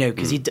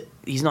 because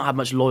he's not had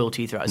much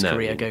loyalty throughout his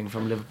career, going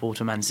from Liverpool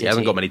to Man City. He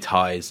hasn't got many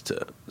ties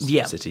to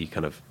City,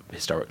 kind of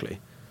historically.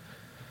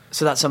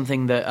 So that's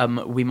something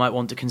that we might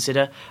want to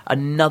consider.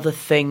 Another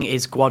thing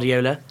is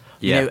Guardiola.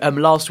 Yeah.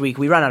 Last week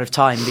we ran out of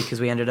time because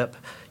we ended up,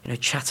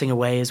 chatting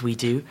away as we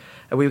do.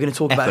 And we were going to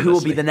talk about who will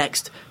be the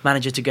next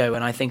manager to go.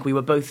 And I think we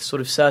were both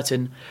sort of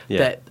certain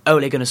that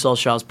Ole Gunnar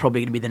Solskjaer is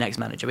probably going to be the next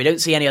manager. We don't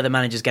see any other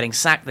managers getting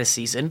sacked this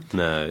season.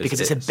 No, because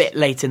it's a bit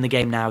late in the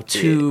game now.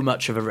 Too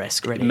much of a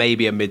risk, really.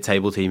 Maybe a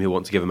mid-table team who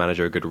want to give a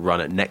manager a good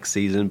run at next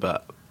season,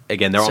 but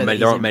again, there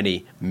aren't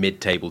many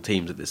mid-table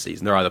teams at this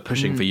season. They're either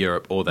pushing for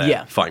Europe or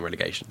they're fighting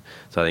relegation.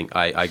 So I think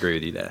I agree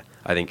with you there.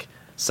 I think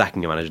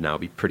sacking a manager now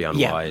would be pretty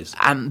unwise.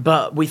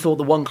 But we thought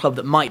the one club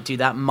that might do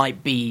that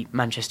might be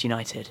Manchester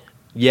United.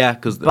 Yeah,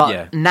 because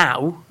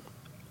now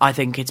I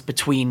think it's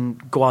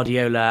between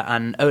Guardiola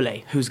and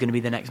Ole who's going to be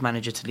the next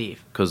manager to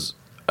leave. Because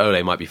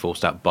Ole might be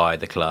forced out by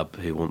the club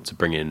who want to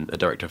bring in a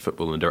director of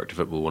football, and the director of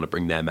football want to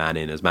bring their man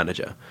in as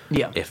manager.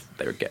 Yeah.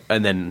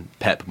 And then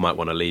Pep might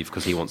want to leave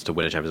because he wants to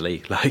win a Champions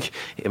League. Like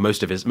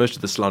most of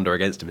the slander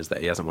against him is that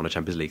he hasn't won a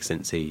Champions League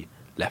since he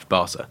left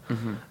Barca,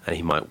 and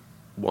he might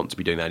want to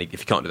be doing that. If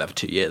he can't do that for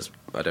 2 years,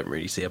 I don't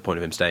really see a point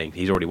of him staying.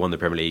 He's already won the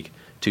Premier League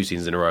 2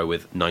 seasons in a row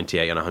with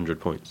 98 and 100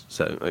 points.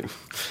 So.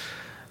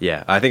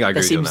 Yeah, I think I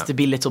agree with you on that. There seems to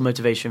be little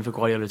motivation for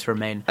Guardiola to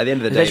remain. At the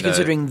end of the day,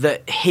 considering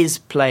that his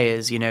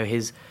players,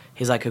 his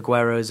like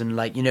Aguero's and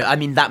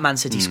that Man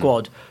City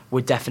squad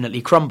would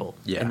definitely crumble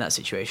in that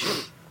situation.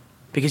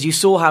 Because you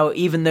saw how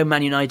even though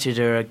Man United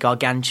are a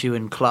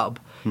gargantuan club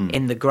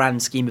in the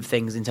grand scheme of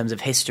things, in terms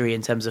of history,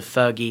 in terms of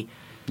Fergie,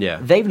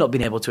 they've not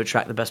been able to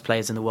attract the best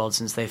players in the world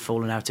since they've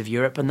fallen out of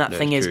Europe. And that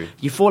thing is,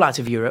 you fall out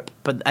of Europe,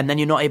 and then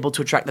you're not able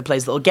to attract the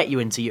players that will get you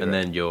into Europe.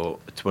 And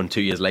then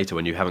 2 years later,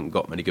 when you haven't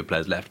got many good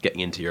players left,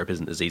 getting into Europe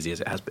isn't as easy as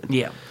it has been.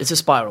 Yeah, it's a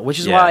spiral, which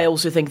is why I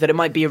also think that it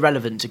might be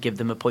irrelevant to give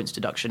them a points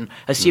deduction,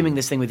 assuming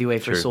this thing with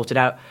UEFA is sorted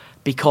out,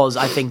 because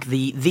I think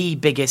the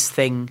biggest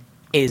thing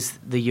is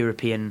the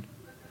European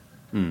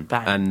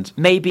ban. And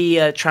maybe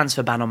a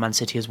transfer ban on Man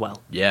City as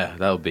well. Yeah,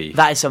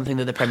 that is something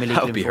that the Premier League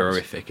that would be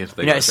horrific if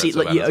they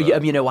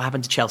you know what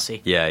happened to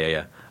Chelsea.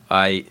 Yeah.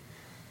 I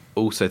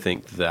also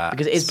think that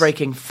because it is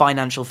breaking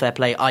financial fair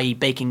play, i.e.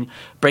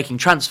 breaking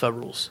transfer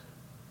rules.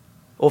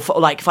 Or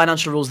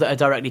financial rules that are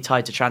directly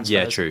tied to transfers.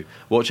 Yeah, true.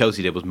 What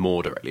Chelsea did was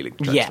more directly linked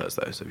to transfers,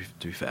 though, so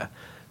to be fair.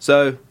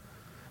 So,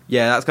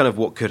 yeah, that's kind of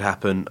what could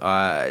happen.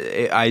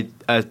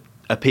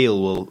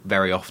 Appeal will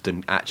very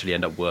often actually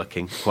end up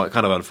working, quite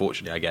kind of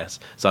unfortunately, I guess.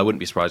 So I wouldn't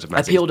be surprised if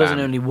Man City's appeal doesn't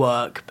only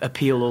work.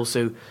 Appeal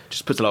also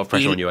just puts a lot of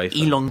pressure on UEFA.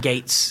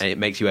 Elongates, and it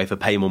makes UEFA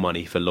pay more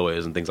money for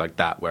lawyers and things like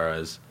that.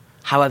 Whereas,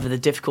 however, the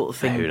difficult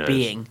thing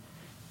being,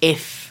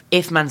 if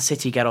Man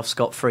City get off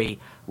scot-free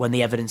when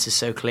the evidence is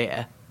so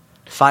clear,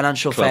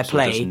 financial fair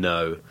play.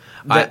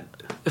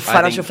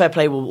 Financial fair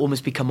play will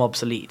almost become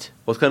obsolete.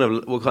 What kind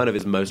of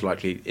is most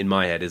likely in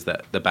my head is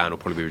that the ban will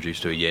probably be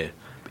reduced to a year.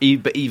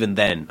 But even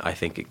then, I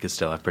think it could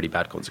still have pretty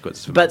bad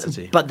consequences for Man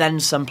City. But then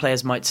some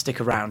players might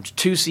stick around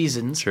 2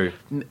 seasons. True.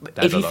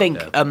 If you think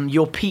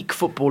your peak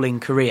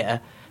footballing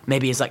career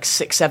maybe is like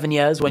 6-7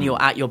 years when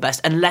you're at your best,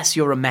 unless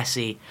you're a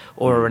Messi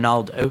or a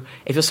Ronaldo.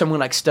 If you're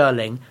someone like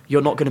Sterling,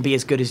 you're not going to be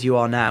as good as you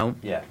are now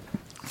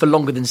for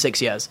longer than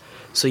 6 years.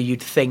 So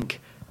you'd think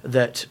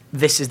that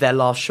this is their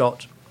last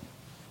shot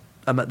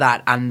at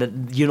that, and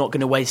that you're not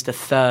going to waste a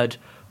third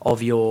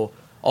of your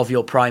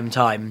prime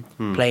time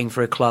playing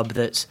for a club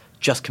that's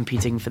just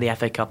competing for the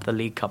FA Cup, the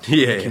League Cup,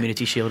 the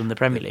Community Shield and the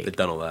Premier League. They've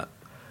done all that.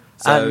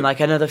 So, and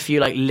another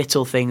few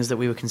little things that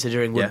we were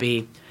considering would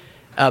be,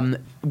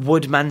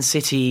 would Man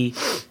City,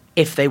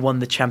 if they won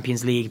the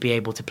Champions League, be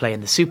able to play in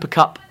the Super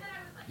Cup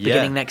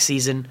beginning next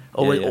season?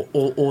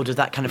 Or does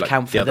that kind of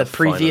count for the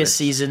previous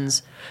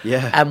seasons?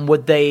 Yeah. And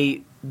would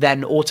they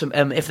then,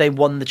 if they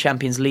won the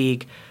Champions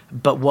League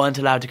but weren't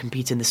allowed to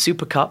compete in the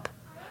Super Cup,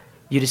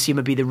 you'd assume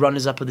it'd be the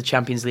runners-up of the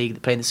Champions League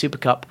that play in the Super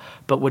Cup,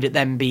 but would it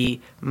then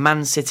be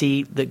Man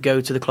City that go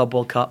to the Club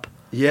World Cup?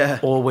 Yeah.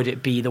 Or would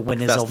it be the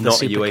winners of the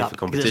Super Cup?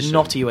 Because it's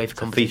not a UEFA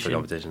competition. FIFA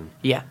competition.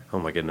 Yeah. Oh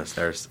my goodness,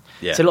 there's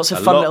so lots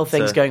of fun little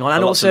things going on,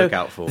 and also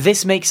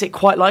this makes it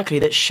quite likely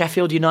that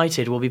Sheffield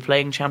United will be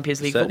playing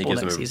Champions League football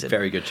next season. A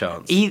very good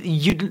chance.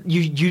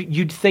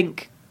 You'd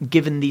think,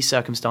 given these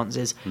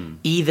circumstances,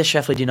 either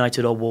Sheffield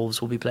United or Wolves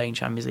will be playing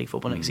Champions League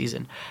football next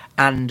season,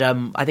 and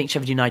I think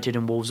Sheffield United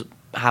and Wolves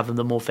have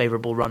the more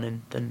favourable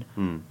run-in than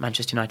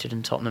Manchester United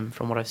and Tottenham,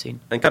 from what I've seen.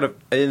 And kind of,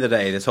 at the end of the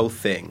day, this whole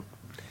thing,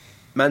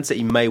 Man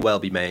City may well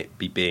be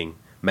being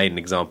made an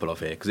example of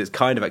here, because it's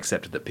kind of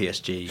accepted that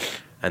PSG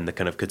and the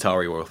kind of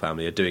Qatari royal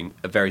family are doing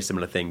a very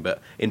similar thing,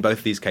 but in both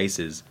of these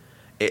cases,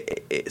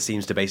 it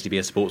seems to basically be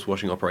a sports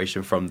washing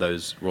operation from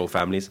those royal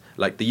families.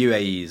 Like the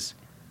UAE's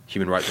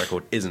human rights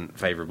record isn't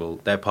favourable.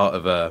 They're part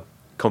of a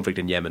conflict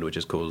in Yemen which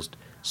has caused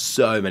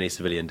so many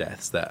civilian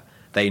deaths that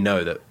they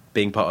know that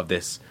being part of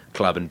this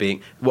club and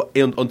being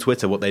on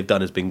Twitter, what they've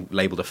done is being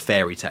labelled a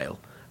fairy tale.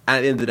 And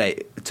at the end of the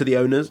day, to the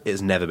owners,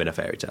 it's never been a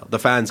fairy tale. The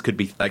fans could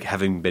be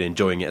having been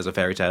enjoying it as a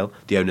fairy tale.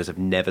 The owners have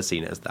never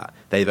seen it as that.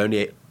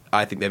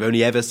 I think they've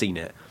only ever seen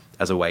it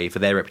as a way for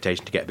their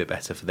reputation to get a bit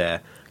better, for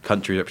their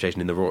country's reputation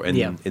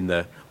in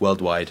the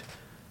worldwide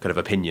kind of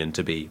opinion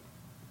to be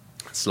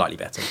slightly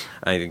better.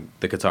 I think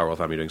the Qatar royal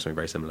family are doing something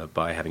very similar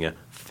by having a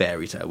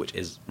fairy tale, which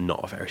is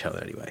not a fairy tale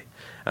in any way.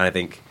 And I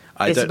think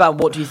it's about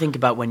what do you think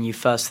about when you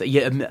first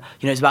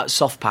it's about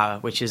soft power,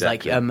 which is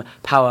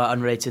power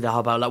unrelated to the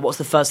hard power. What's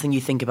the first thing you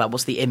think about?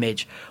 What's the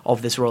image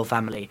of this royal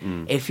family?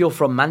 If you're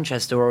from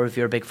Manchester or if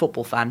you're a big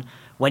football fan,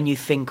 when you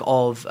think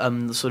of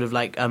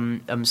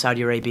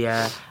Saudi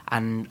Arabia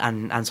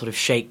and sort of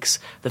sheikhs,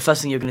 the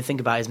first thing you're going to think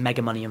about is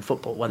mega money in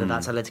football, whether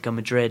that's Atletico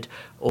Madrid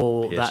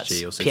or that's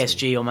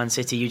PSG or Man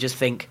City. You just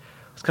think,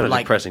 It's kind of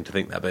depressing to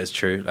think that, but it's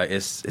true. Like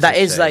it's that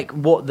is like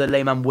what the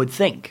layman would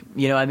think.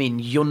 You know, what I mean,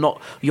 your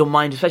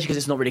mind, especially because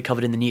it's not really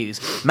covered in the news.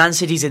 Man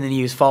City's in the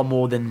news far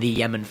more than the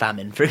Yemen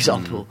famine, for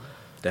example.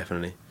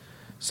 Definitely.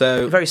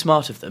 So very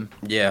smart of them.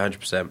 Yeah,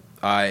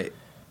 100%.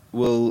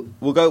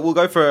 We'll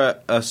go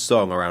for a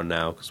song around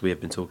now because we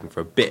have been talking for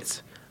a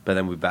bit, but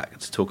then we'll be back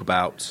to talk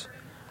about.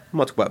 We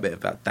might talk about a bit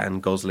about Dan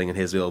Gosling and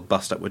his little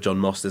bust up with John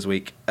Moss this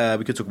week.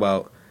 We could talk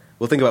about.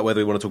 We'll think about whether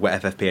we want to talk about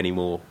FFP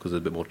anymore, because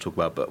there's a bit more to talk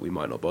about, but we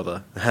might not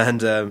bother.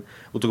 And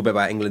we'll talk a bit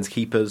about England's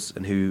keepers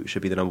and who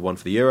should be the number one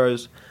for the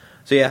Euros.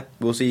 So yeah,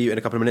 we'll see you in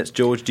a couple of minutes.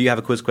 George, do you have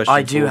a quiz question for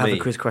me? I do have a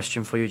quiz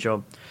question for you,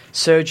 Joel.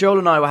 So Joel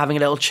and I were having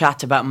a little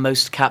chat about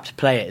most capped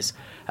players.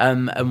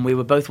 And we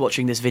were both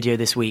watching this video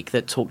this week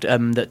that took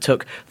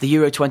the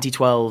Euro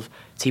 2012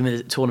 team of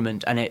the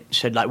tournament, and it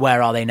showed, like,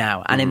 where are they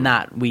now? And in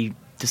that, we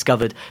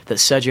discovered that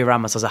Sergio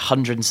Ramos has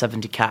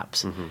 170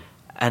 caps. Mm-hmm.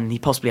 And he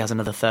possibly has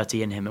another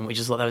 30 in him, and we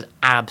just thought that was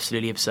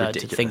absolutely absurd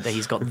to think that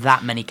he's got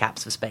that many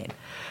caps for Spain.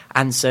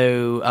 And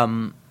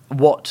so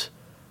what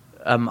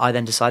I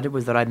then decided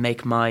was that I'd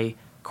make my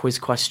quiz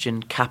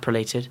question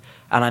cap-related,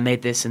 and I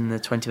made this in the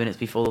 20 minutes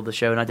before the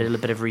show, and I did a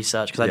little bit of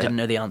research because I didn't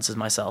know the answers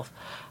myself.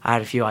 I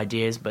had a few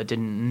ideas, but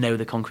didn't know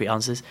the concrete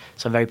answers,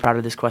 so I'm very proud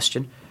of this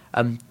question.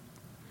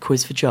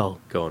 Quiz for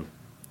Joel. Go on.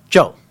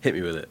 Joel. Hit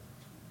me with it.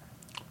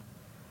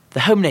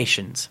 The home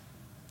nations,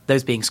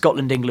 those being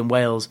Scotland, England,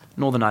 Wales,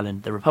 Northern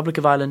Ireland, the Republic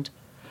of Ireland,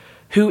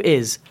 who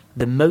is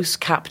the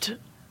most capped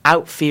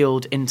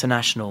outfield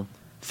international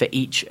for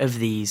each of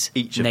these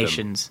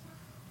nations?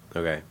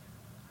 Okay.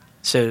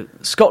 So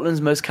Scotland's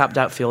most capped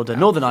outfielder,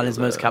 Northern Ireland's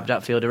most capped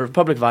outfielder,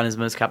 Republic of Ireland's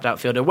most capped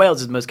outfielder,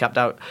 Wales's most capped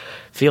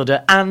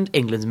outfielder, and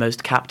England's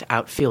most capped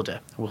outfielder.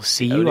 We'll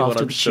see you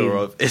after the tune. Only one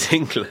I'm sure of is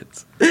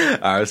England. All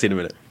right, I'll see you in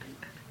a minute.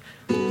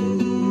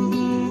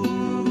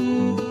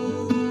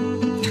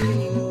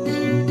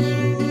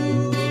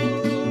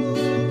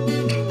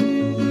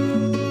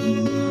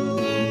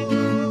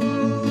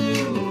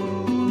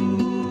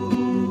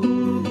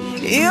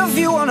 If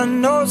you wanna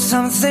know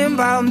something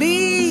about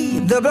me,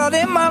 the blood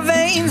in my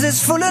veins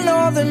is full of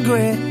northern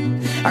grit.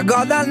 I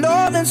got that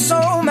northern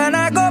soul, man,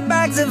 I got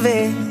bags of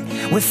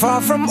it. We're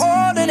far from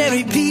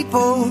ordinary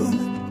people.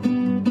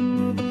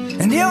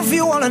 And if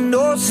you wanna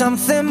know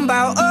something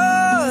about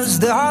us,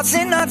 the hearts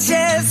in our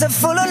chests are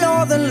full of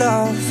northern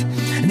love.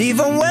 And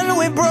even when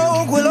we're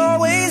broke, we'll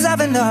always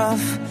have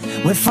enough.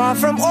 We're far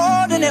from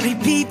ordinary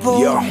people.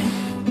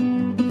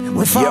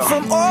 We're far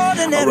from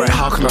ordinary. Alright,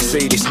 how can I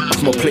say this?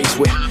 From a place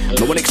where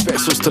no one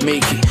expects us to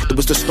make it. There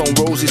was the Stone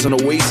Roses and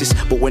Oasis,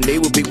 but when they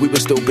were big we were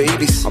still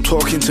babies. I'm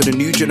talking to the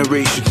new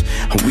generation,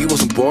 and we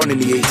wasn't born in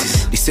the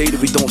 80s. They say that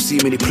we don't see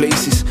many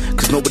places,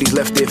 cause nobody's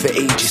left there for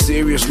ages.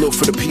 Serious love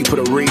for the people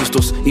that raised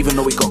us, even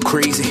though we got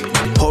crazy.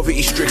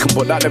 Poverty stricken,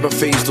 but that never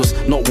fazed us.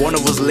 Not one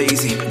of us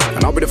lazy.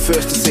 And I'll be the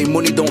first to say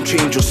money don't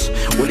change us.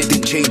 Well, it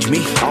didn't change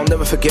me. I'll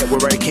never forget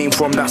where I came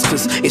from. That's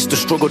cause it's the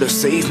struggle that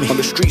saved me. On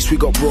the streets we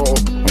got brought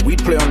up, and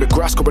we'd play on the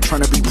grass cause we're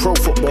trying to be pro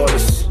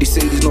footballers. They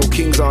say there's no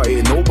kings out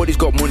here, nobody's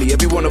got money,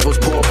 every one of us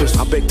paupers.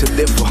 I beg to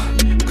differ,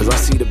 cause I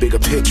see the bigger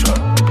picture.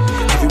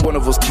 Every one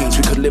of us kings,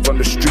 we could live on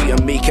the street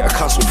and make it a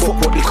castle.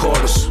 Fuck what they call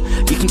us.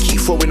 You can keep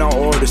throwing out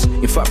orders,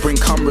 in fact bring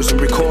cameras and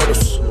record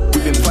us.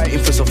 We've been fighting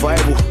for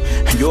survival,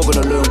 and you're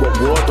gonna learn what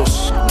war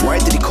does. Why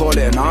did he call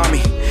it an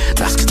army?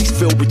 That's cause he's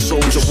filled with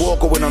souls. There's a war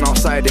going on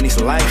outside in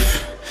his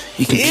life.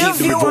 You can keep the revolvers.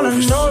 If you wanna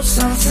know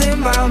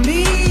something about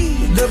me,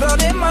 the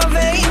blood in my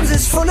veins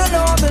is full of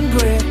northern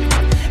grit.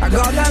 I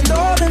got that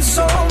northern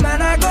soul,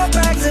 man, I got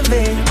bags of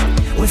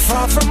it. We're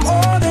far from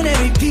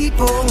ordinary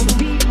people.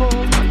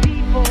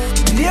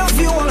 And if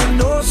you wanna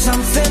know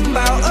something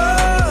about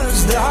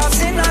us, the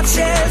hearts in our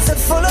chests are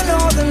full of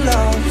northern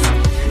love.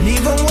 And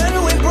even when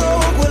we're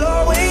broke, we'll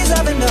always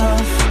have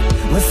enough.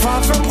 We're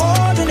far from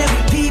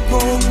ordinary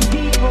people.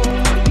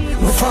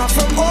 We're far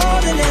from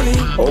ordinary.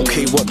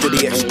 Okay, what do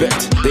they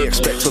expect? They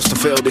expect us to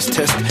fail this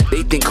test.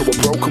 They think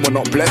we're broken, we're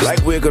not blessed.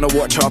 Like we're gonna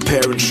watch our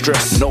parents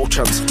stress. No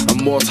chance,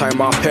 and more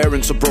time our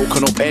parents are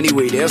broken up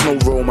anyway. There's no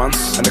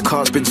romance, and the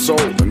car's been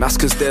sold. And that's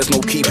cause there's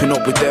no keeping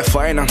up with their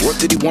finance. What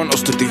did he want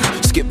us to do?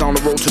 Skip down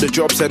the road to the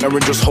job centre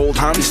and just hold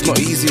hands? It's not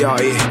easy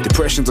out here.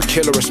 Depression's a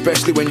killer,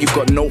 especially when you've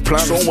got no plan.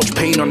 So much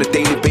pain on a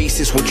daily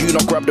basis. Would you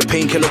not grab the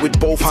painkiller with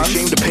both hands? It's a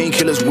shame the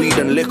painkiller's weed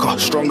and liquor,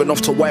 strong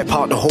enough to wipe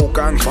out the whole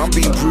gang. If I'm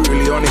being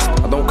brutally honest,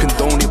 I don't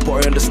condone it,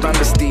 but I understand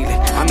the stealing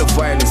and the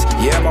violence.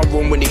 Yeah, man,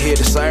 run when you hear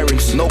the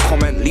sirens. No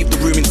comment, leave the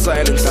room in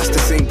silence. That's the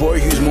same boy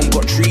whose mum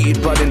got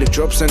treated bad in the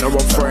job centre on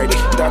Friday.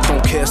 Dad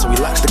don't care, so he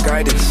lacks the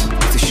guidance.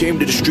 It's a shame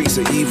that the streets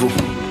are evil,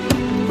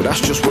 but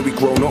that's just where we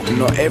grown up.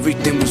 Not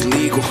everything was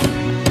legal,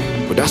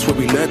 but that's where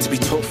we learned to be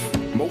tough.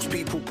 Most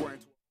people grind.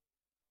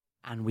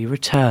 And we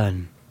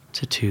return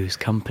to Two's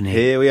Company.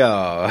 Here we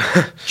are.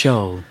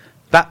 Joel.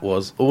 That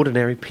was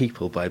Ordinary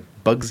People by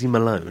Bugsy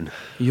Malone.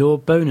 Your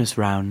bonus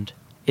round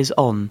is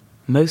on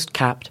most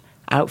capped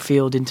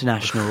outfield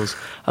internationals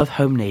of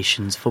home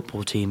nations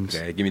football teams.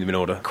 Okay, give me them in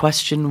order.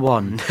 Question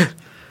 1.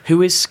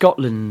 Who is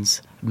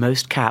Scotland's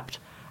most capped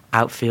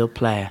outfield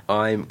player?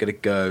 I'm going to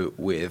go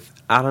with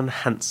Alan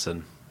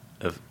Hansen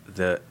of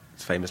the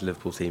famous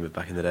Liverpool team of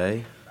back in the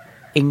day?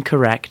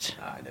 Incorrect.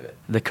 I knew it.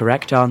 The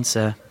correct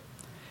answer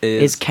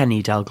is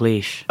Kenny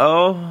Dalglish.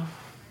 Oh,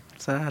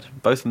 sad.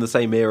 Both from the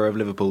same era of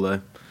Liverpool,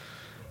 though.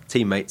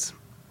 Teammates.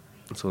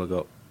 That's all I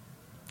got.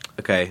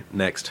 Okay,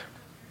 next.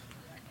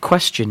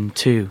 Question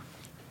 2.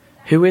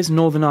 Who is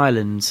Northern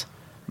Ireland's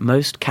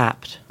most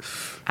capped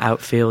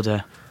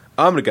outfielder?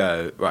 I'm going to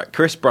go... Right,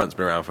 Chris Brunt's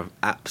been around for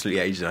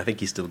absolutely ages, and I think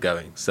he's still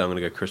going. So I'm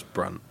going to go Chris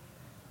Brunt.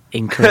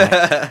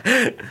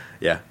 Incorrect.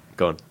 Yeah,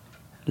 go on.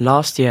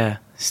 Last year,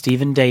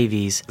 Stephen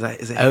Davies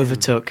Is it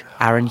overtook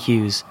Aaron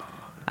Hughes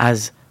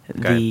as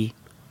the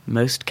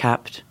most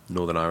capped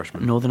Northern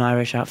Irishman. Northern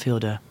Irish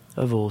outfielder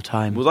of all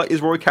time.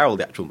 Is Roy Carroll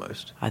the actual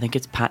most? I think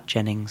it's Pat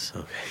Jennings.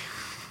 Okay.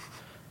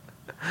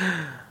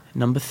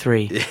 Number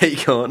 3. Yeah,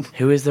 you go on.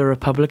 Who is the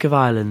Republic of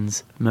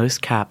Ireland's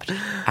most capped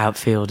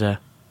outfielder?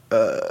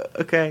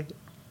 Okay.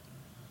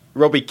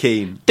 Robbie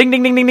Keane. Ding,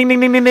 ding, ding, ding, ding, ding,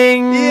 ding, ding,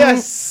 ding.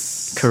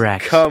 Yes!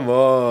 Correct. Come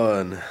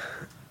on.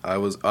 I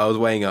was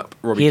weighing up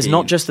Robbie Keane. He is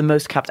not just the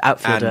most capped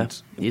outfielder,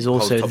 he's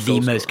also top the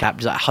goal most scorer. capped.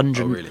 He's like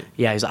 100. Oh, really?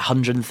 Yeah, he's like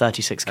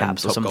 136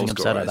 caps or top something goal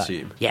absurd scorer, like I that.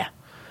 assume. Yeah.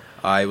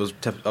 I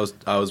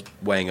was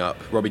weighing up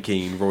Robbie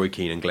Keane, Roy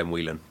Keane, and Glenn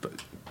Whelan, but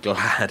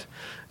glad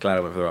I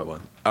went for the right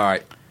one. All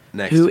right,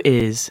 next. Who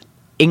is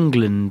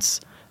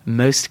England's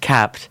most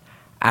capped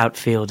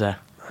outfielder?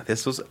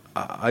 This was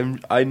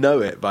I know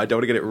it, but I don't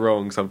want to get it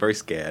wrong, so I'm very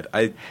scared.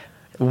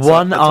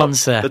 One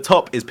answer. The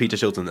top is Peter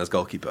Shilton as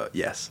goalkeeper.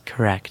 Yes,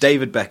 Correct.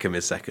 David Beckham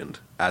is second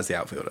as the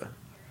outfielder.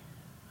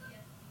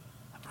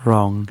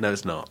 Wrong. No,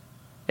 it's not.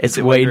 It's Is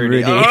it Wayne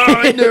Rooney. Oh,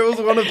 I knew it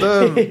was one of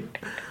them.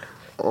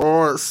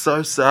 Oh, it's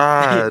so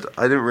sad.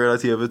 I didn't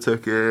realise he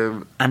overtook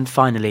him. And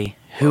finally,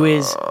 who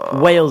is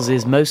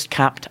Wales's most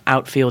capped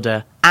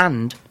outfielder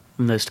and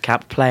most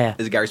capped player?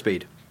 Is it Gary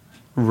Speed?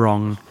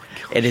 Wrong.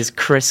 It is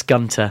Chris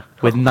Gunter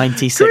with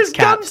 96 Chris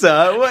caps.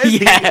 Gunter? What is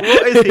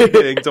he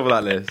doing top of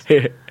that list?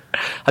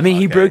 I mean,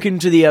 he Okay. broke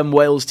into the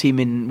Wales team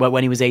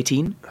when he was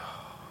 18.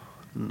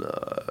 No.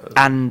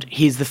 And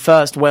he's the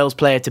first Wales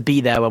player to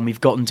be there when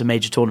we've gotten to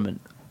major tournament.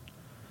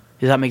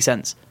 Does that make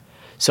sense?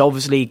 So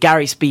obviously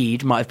Gary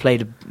Speed might have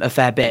played a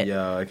fair bit,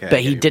 Yeah, okay, I but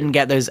get he you. didn't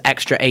get those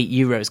extra 8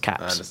 Euros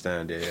caps. I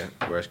understand, yeah.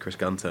 Whereas Chris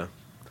Gunter,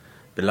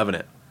 been loving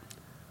it.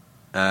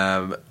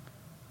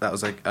 That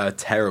was like a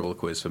terrible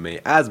quiz for me,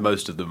 as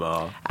most of them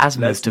are. As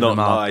most of them Let's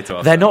not are. lie to They're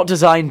ourselves. not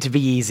designed to be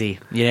easy,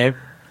 you know?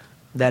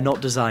 They're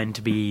not designed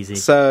to be easy.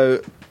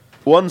 So,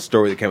 one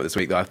story that came up this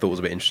week that I thought was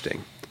a bit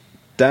interesting.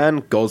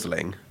 Dan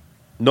Gosling,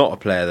 not a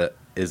player that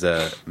is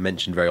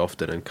mentioned very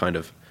often, and kind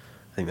of,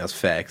 I think that's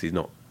fair because he's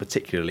not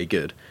particularly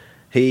good.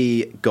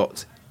 He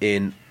got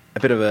in a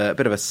bit of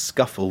a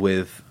scuffle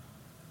with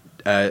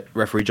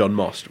referee John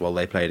Moss while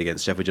they played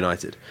against Sheffield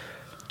United.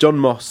 John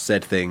Moss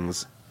said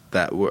things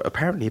that were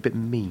apparently a bit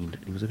mean.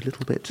 He was a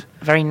little bit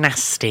Very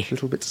nasty.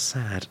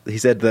 sad. He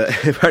said that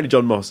apparently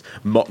John Moss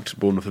mocked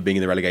Bournemouth for being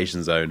in the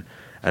relegation zone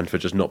and for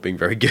just not being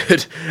very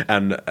good.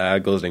 And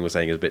Gosling was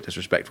saying it was a bit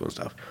disrespectful and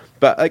stuff.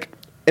 But like,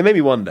 it made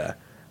me wonder.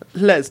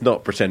 Let's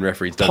not pretend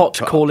referees don't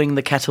Pot calling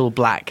the kettle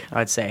black,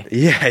 I'd say.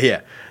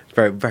 Yeah.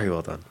 Very, very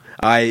well done.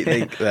 I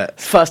think that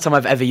First time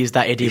I've ever used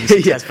that idiom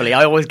successfully.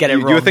 I always get it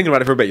wrong. you were thinking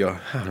about it for a bit.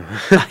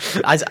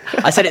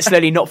 I said it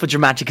slowly, not for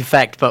dramatic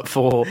effect, but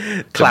for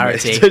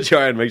clarity. to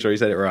try and make sure you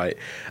said it right.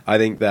 I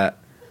think that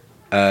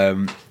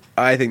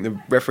the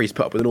referees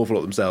put up with an awful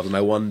lot themselves, and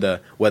I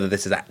wonder whether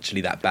this is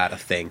actually that bad a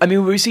thing. I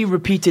mean, we see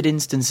repeated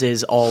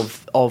instances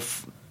of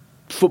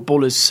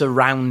footballers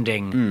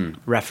surrounding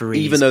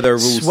referees, Even though there are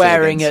rules still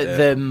swearing against at it.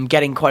 them,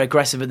 getting quite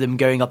aggressive at them,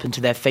 going up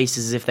into their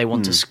faces as if they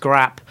want to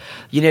scrap.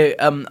 You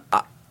know,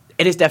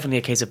 it is definitely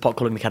a case of pot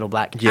calling the kettle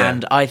black. Yeah.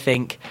 And I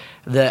think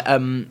that,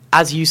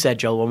 as you said,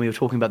 Joel, when we were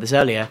talking about this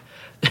earlier,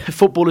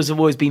 footballers have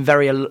always been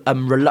very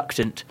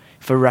reluctant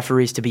for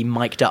referees to be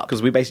mic'd up.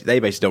 Because they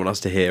basically don't want us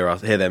to hear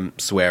them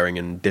swearing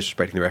and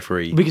disrespecting the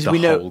referee Because the we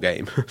know- whole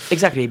game.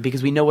 Exactly,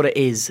 because we know what it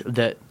is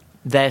that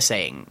they're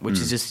saying, which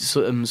is just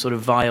sort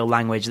of vile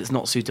language that's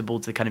not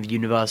suitable to the kind of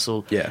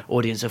universal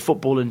audience of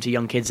football and to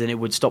young kids, and it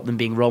would stop them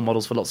being role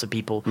models for lots of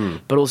people.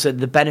 But also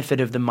the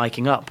benefit of them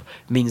miking up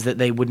means that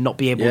they would not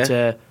be able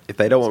to. If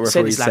they don't want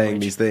say referees this saying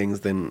language. these things,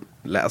 then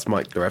let us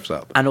mic the refs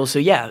up. And also,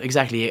 yeah,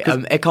 exactly.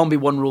 It can't be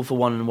one rule for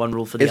one and one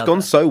rule for the It's other.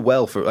 gone so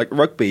well for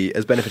rugby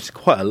has benefited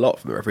quite a lot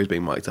from the referees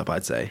being mic'd up,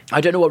 I'd say.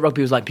 I don't know what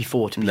rugby was like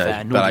before, to be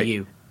fair, nor do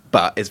you.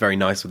 But it's very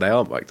nice when they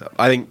are mic'd up.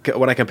 I think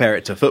when I compare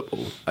it to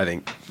football, I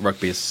think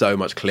rugby is so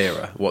much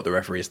clearer what the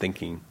referee is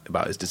thinking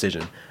about his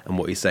decision and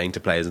what he's saying to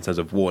players in terms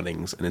of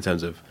warnings and in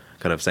terms of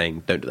kind of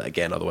saying, don't do that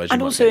again, otherwise you And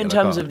might also get in a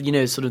yellow terms card. of, you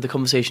know, sort of the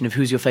conversation of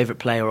who's your favourite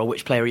player or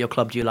which player at your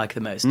club do you like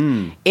the most.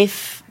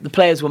 If the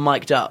players were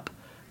mic'd up,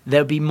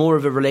 there'd be more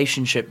of a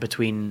relationship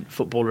between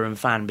footballer and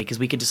fan, because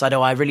we could decide,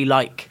 I really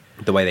like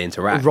the way they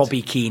interact.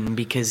 Robbie Keane,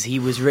 because he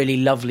was really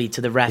lovely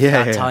to the ref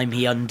time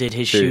he undid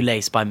his True.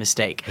 shoelace by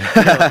mistake.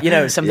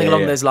 Something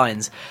along those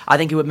lines. I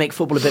think it would make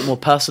football a bit more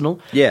personal.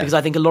 Yeah. Because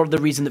I think a lot of the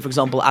reason that, for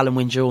example, Alan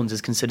Wynne-Jones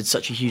is considered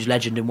such a huge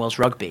legend in Welsh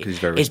rugby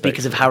is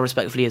because of how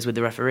respectful he is with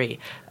the referee.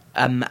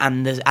 And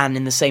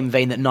in the same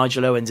vein that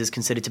Nigel Owens is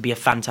considered to be a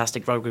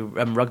fantastic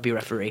rugby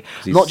referee,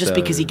 not just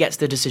because he gets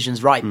the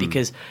decisions right,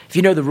 because if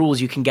you know the rules,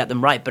 you can get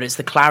them right, but it's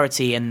the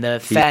clarity and the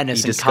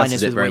fairness and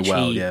kindness with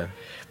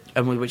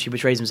which he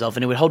portrays himself,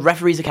 and it would hold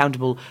referees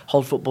accountable,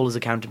 hold footballers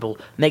accountable,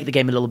 make the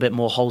game a little bit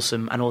more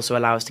wholesome, and also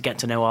allow us to get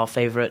to know our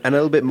favourite and a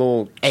little bit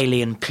more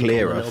alien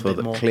clearer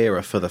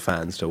for the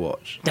fans to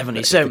watch.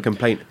 Definitely. So the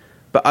complaint.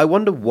 But I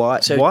wonder why.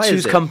 So why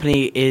Two's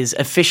Company is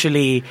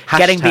officially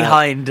getting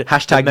behind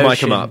hashtag the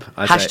Mic 'em motion. Up.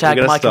 Hashtag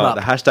Mic 'em Up.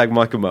 The hashtag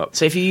Mic 'em Up.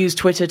 So if you use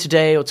Twitter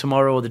today or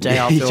tomorrow or the day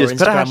after, or just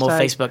put a Instagram or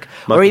Facebook,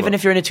 or even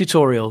if you're in a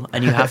tutorial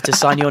and you have to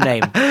sign your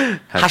name,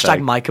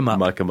 hashtag Mic 'em Up.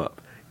 Mic 'em Up.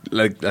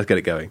 Let's get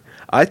it going.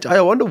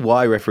 I wonder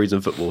why referees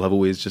in football have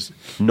always just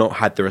not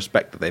had the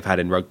respect that they've had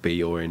in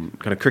rugby or in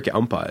kind of cricket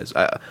umpires.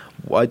 I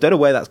don't know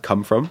where that's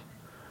come from,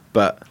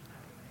 but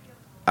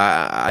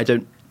I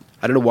don't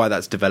know why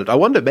that's developed. I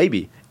wonder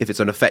maybe if it's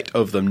an effect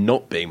of them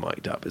not being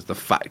mic'd up is the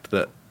fact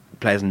that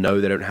players know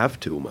they don't have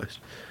to almost.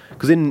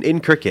 Because in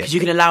cricket... Because you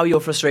can allow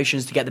your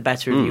frustrations to get the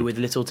better of you with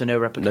little to no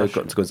repercussion. No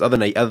consequence, other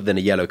than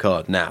a yellow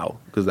card now,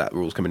 because that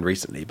rule's come in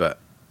recently, but...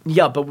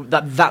 Yeah, but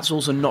that's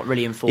also not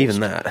really enforced.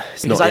 Even that.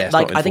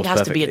 I think it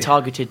has to be a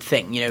targeted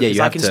thing, because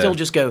I can still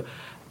just go...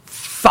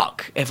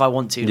 fuck if I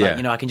want to.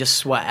 I can just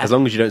swear. As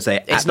long as you don't say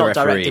it it's at not the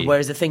referee. directed.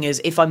 Whereas the thing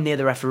is, if I'm near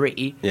the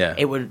referee,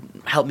 it would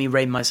help me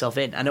rein myself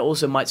in. And it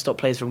also might stop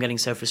players from getting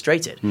so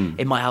frustrated.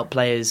 It might help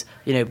players,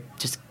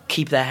 just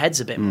keep their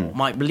heads a bit more.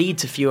 Might lead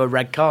to fewer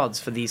red cards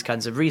for these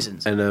kinds of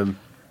reasons. And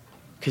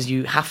because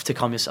you have to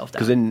calm yourself down.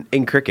 Because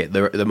in cricket,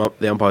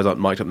 the umpires aren't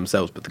mic'd up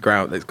themselves, but the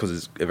ground, because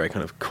it's a very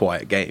kind of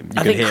quiet game.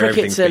 I think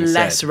cricket's a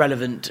less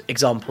relevant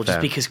example,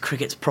 just because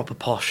cricket's proper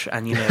posh,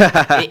 and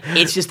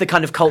it's just the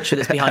kind of culture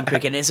that's behind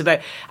cricket. And it's about,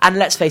 and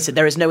let's face it,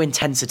 there is no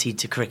intensity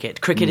to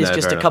cricket. Cricket is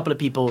just a couple of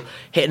people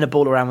hitting a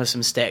ball around with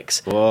some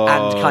sticks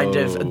and kind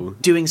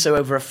of doing so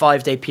over a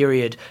 5-day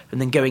period,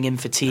 and then going in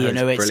for tea.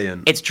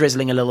 It's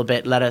drizzling a little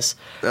bit. Let us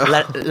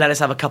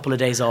have a couple of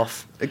days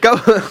off. Go.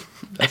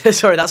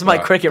 Sorry, that's my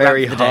cricket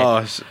rant for the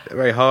day.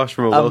 Very harsh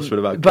from a Welshman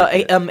about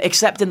cricket. But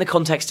except in the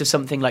context of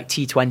something like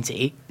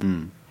T20,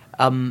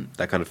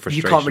 that kind of frustration.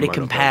 You can't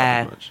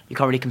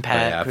really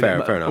compare.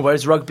 Fair enough.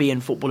 Whereas rugby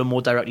and football are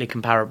more directly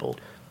comparable.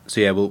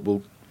 So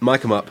we'll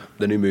mic 'em up,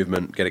 the new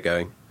movement, get it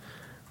going.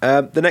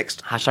 The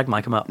next hashtag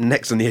Mic 'em Up.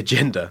 Next on the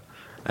agenda,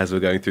 as we're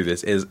going through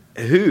this, is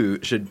who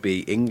should be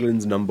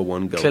England's number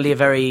one goalkeeper. Clearly, a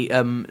very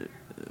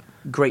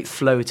great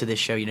flow to this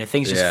show.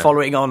 Things just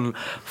following on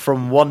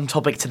from one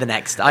topic to the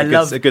next. I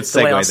love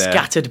the way our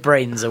scattered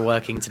brains are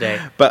working today.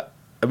 But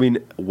I mean,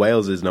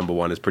 Wales's number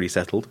one is pretty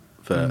settled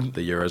for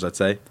the Euros, I'd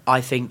say.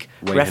 I think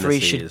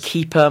referees should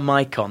keep her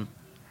mic on.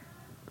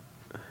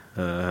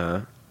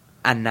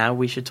 And now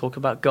we should talk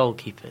about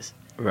goalkeepers.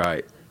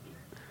 Right.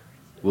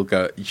 We'll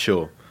go.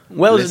 Sure.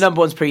 Wales' number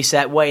one's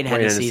preset. Wayne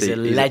Hennessey's a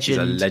legend. He's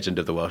a legend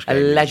of the Welsh game. A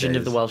legend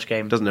of the Welsh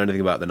game. Doesn't know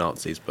anything about the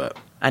Nazis, but...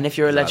 And if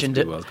you're a legend...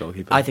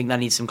 I think that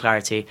needs some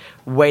clarity.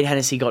 Wayne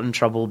Hennessey got in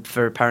trouble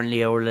for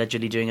apparently or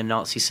allegedly doing a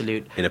Nazi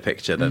salute. In a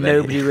picture that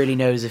nobody really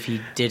knows if he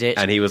did it.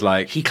 And he was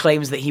like... He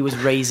claims that he was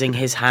raising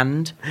his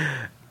hand.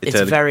 It's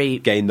very...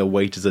 Gain the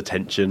waiter's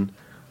attention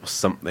or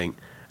something.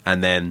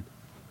 And then...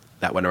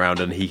 That went around,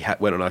 and he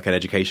went on like an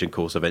education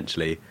course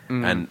eventually.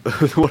 And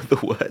one of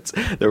the words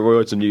that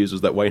Reuters News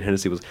was that Wayne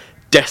Hennessey was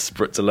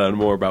desperate to learn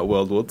more about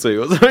World War II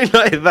or something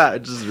like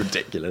that. Just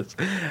ridiculous.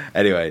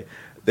 Anyway,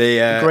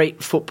 the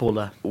great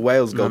footballer,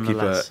 Wales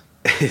goalkeeper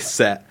is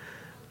set.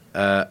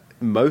 The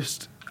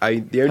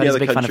only other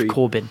big fan of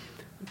Corbyn.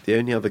 The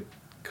only other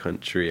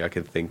country I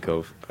can think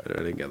of, I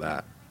didn't get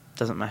that.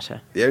 Doesn't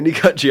matter. The only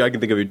country I can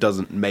think of who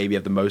doesn't maybe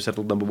have the most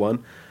settled number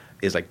one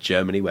is like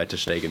Germany, where Ter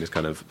Stegen is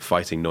kind of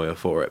fighting Neuer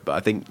for it. But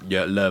I think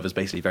Löw has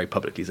basically very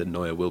publicly said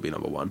Neuer will be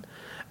number one.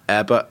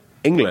 But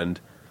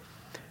England,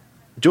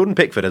 Jordan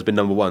Pickford has been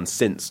number one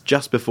since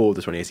just before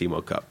the 2018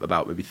 World Cup,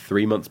 about maybe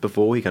 3 months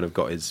before he kind of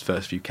got his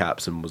first few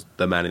caps and was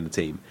the man in the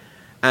team.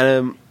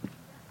 And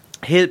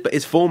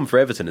his form for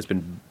Everton has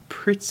been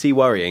pretty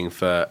worrying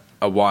for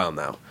a while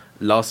now.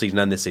 Last season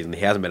and this season,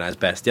 he hasn't been at his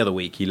best. The other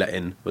week,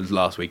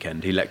 last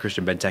weekend, he let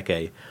Christian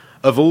Benteke,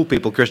 of all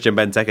people, Christian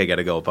Benteke get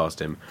a goal past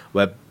him,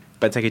 where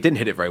Benteke didn't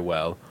hit it very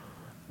well,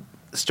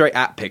 straight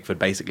at Pickford,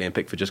 basically, and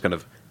Pickford just kind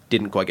of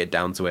didn't quite get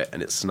down to it,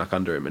 and it snuck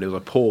under him, and it was a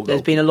poor goal.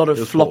 There's been a lot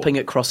of flopping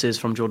at crosses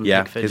from Jordan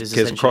Pickford.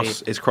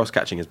 His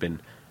cross-catching has been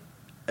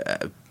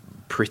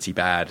pretty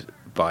bad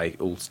by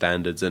all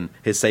standards, and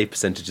his save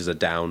percentages are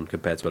down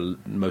compared to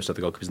most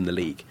other goalkeepers in the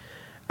league.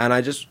 And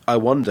I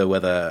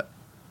wonder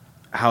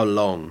how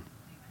long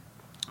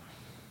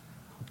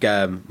who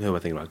am I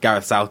thinking about?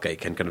 Gareth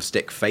Southgate can kind of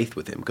stick faith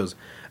with him, because,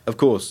 of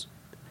course,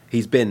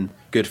 he's been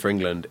good for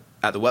England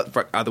at the World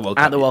Cup. At the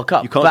World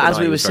Cup. You can't But deny as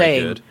we he were was very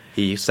saying, good.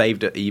 He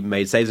saved it. He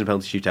made saves in a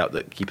penalty shootout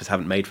that keepers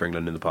haven't made for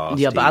England in the past.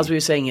 Yeah, but as we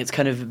were saying, it's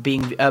kind of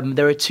being.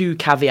 There are two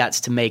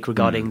caveats to make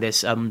regarding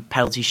this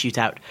penalty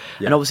shootout,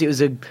 and obviously it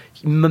was a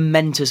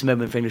momentous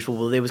moment for English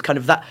football. There was kind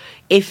of that.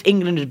 If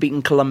England had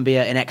beaten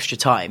Colombia in extra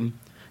time,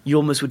 you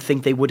almost would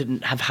think they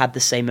wouldn't have had the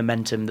same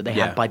momentum that they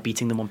had by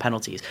beating them on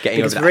penalties.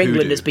 Because for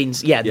England, it's been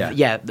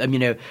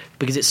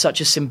because it's such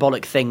a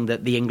symbolic thing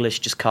that the English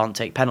just can't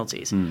take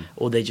penalties,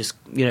 or they just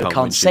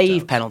can't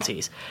save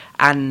penalties.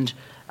 And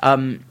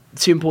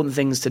two important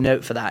things to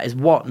note for that is,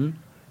 one,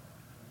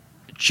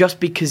 just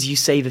because you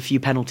save a few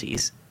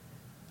penalties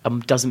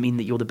doesn't mean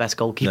that you're the best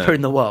goalkeeper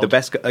in the world. The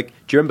best. Do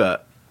you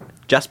remember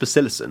Jasper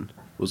Cillessen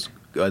was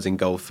in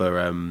goal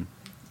for?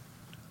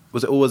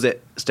 Was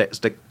it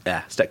Stecklenburg?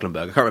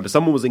 I can't remember.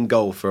 Someone was in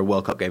goal for a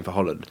World Cup game for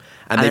Holland,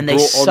 and then they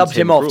subbed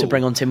him off to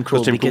bring on Tim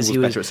Krul because he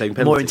was better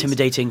at more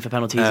intimidating for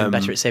penalties and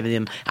better at saving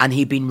them. And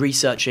he'd been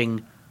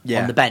researching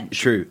on the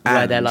bench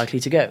where they're likely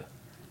to go.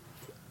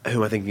 Who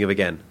am I thinking of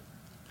again?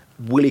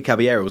 Willy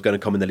Caballero was going to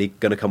come on in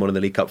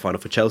the League Cup final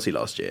for Chelsea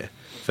last year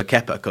for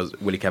Kepa, because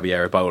Willy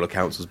Caballero, by all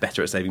accounts, was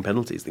better at saving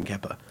penalties than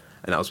Kepa,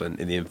 and that was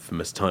in the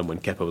infamous time when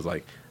Kepa was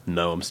like,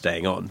 "No, I'm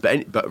staying on."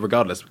 But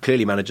regardless,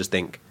 clearly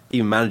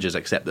even managers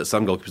accept that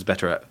some goalkeepers are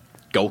better at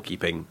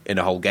goalkeeping in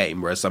a whole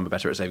game, whereas some are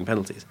better at saving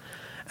penalties.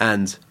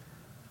 And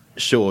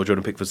sure,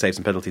 Jordan Pickford saved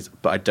some penalties,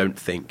 but I don't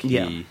think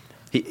he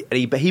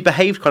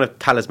behaved kind of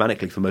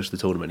talismanically for most of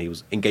the tournament. He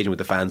was engaging with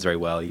the fans very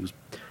well. He was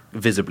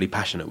visibly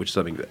passionate, which is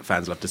something that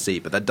fans love to see,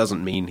 but that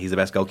doesn't mean he's the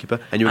best goalkeeper.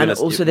 And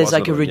also there's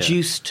like a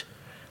reduced...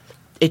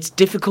 It's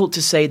difficult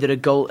to say that a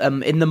goal...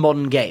 in the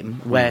modern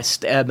game, where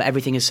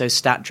everything is so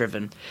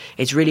stat-driven,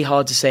 it's really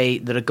hard to say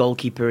that a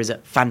goalkeeper is a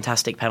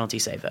fantastic penalty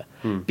saver,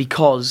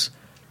 because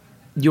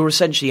you're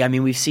essentially... I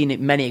mean, we've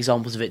seen many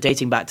examples of it,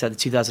 dating back to the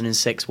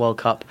 2006 World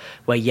Cup,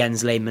 where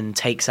Jens Lehmann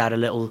takes out a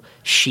little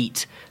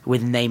sheet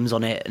with names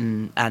on it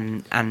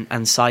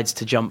and sides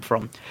to jump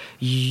from.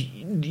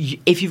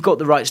 If you've got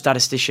the right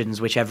statisticians,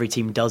 which every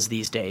team does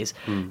these days,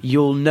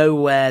 you'll know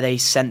where they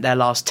sent their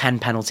last 10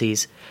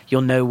 penalties.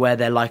 You'll know where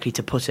they're likely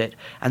to put it.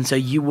 And so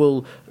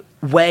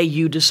where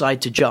you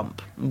decide to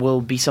jump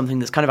will be something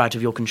that's kind of out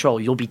of your control.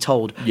 You'll be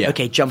told,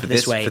 okay, jump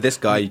this way. For this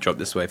guy, you jump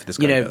this way. For this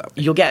guy, you go that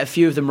way. You'll get a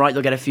few of them right,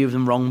 you'll get a few of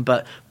them wrong,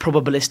 but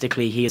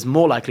probabilistically, he is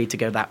more likely to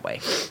go that way.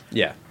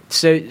 Yeah.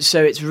 So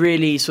it's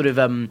really sort of...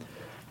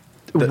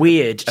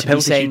 weird to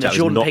be saying that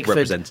Jordan Pickford...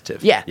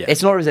 representative. Yeah,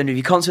 it's not representative.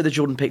 You can't say that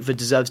Jordan Pickford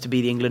deserves to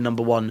be the England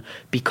number one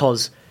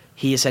because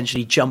he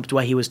essentially jumped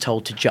where he was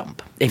told to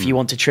jump, if you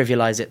want to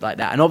trivialise it like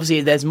that. And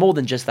obviously there's more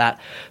than just that,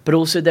 but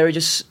also there are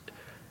just...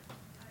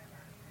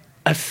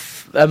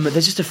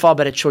 there's just a far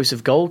better choice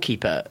of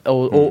goalkeeper,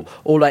 or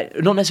like,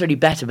 not necessarily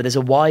better, but there's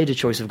a wider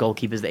choice of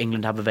goalkeepers that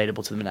England have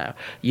available to them now.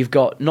 You've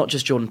got not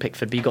just Jordan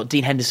Pickford, but you've got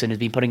Dean Henderson, who's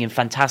been putting in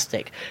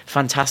fantastic,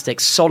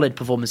 solid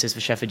performances for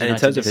Sheffield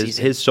United. And in terms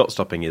of his shot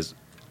stopping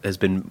has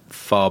been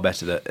far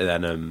better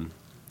than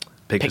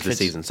Pickford this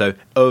season. So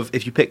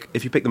if you pick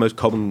the most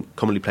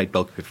commonly played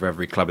goalkeeper for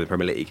every club in the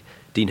Premier League,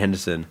 Dean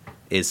Henderson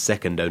is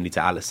second only to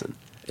Alisson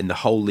in the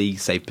whole league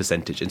save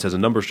percentage in terms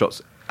of number of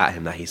shots at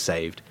him that he's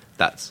saved.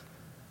 That's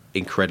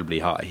incredibly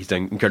high. He's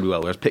doing incredibly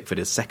well, whereas Pickford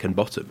is second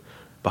bottom,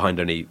 behind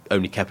only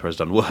Kepa has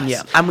done worse.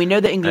 Yeah, and we know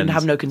that England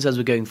have no concerns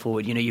with going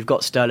forward. You've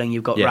got Sterling,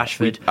 you've got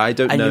Rashford,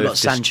 you've got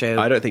Sancho.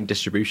 I don't think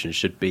distribution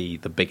should be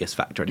the biggest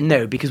factor anymore.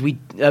 No, because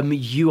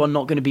you are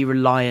not going to be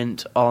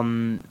reliant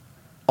on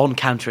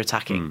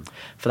counter-attacking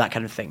for that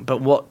kind of thing.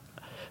 But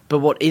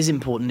what is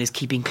important is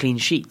keeping clean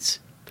sheets.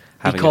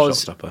 Having a shot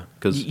stopper.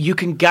 Because you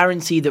can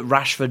guarantee that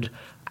Rashford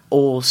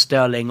or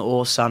Sterling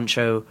or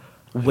Sancho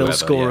will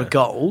score a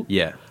goal.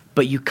 Yeah.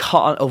 But you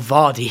can't, or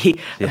Vardy,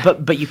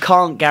 but you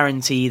can't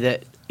guarantee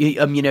that.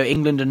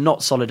 England are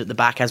not solid at the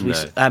back as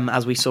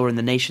we saw in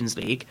the Nations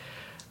League.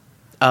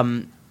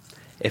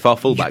 If our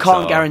fullbacks, you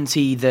can't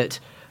guarantee that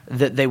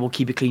they will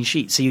keep a clean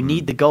sheet. So you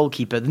need the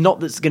goalkeeper, not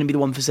that's going to be the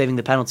one for saving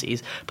the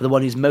penalties, but the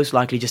one who's most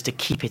likely just to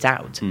keep it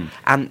out.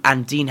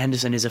 And Dean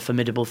Henderson is a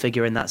formidable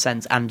figure in that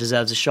sense and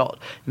deserves a shot.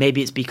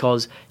 Maybe it's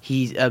because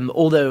he's,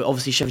 although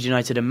obviously Sheffield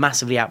United are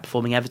massively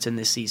outperforming Everton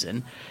this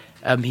season.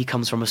 He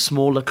comes from a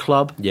smaller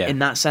club in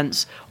that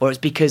sense, or it's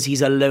because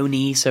he's a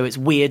loanee, so it's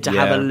weird to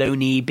have a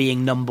loanee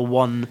being number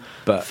one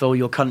for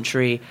your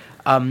country.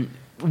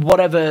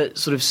 Whatever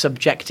sort of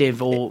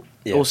subjective or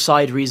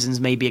side reasons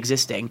may be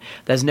existing,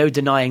 there's no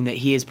denying that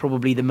he is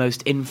probably the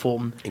most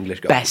informed,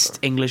 best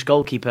English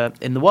goalkeeper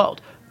in the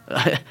world.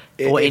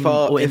 If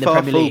our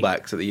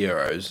fullbacks at the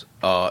Euros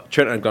are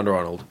Trent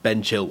Alexander-Arnold,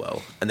 Ben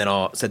Chilwell, and then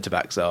our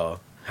centre-backs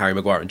are Harry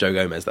Maguire and Joe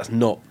Gomez, that's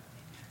not...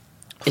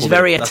 It's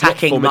very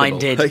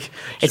attacking-minded.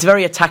 It's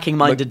very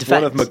attacking-minded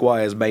defence. One of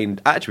Maguire's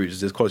main attributes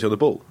is his quality on the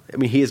ball. I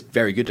mean, he is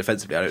very good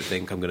defensively. I don't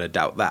think I'm going to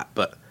doubt that.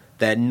 But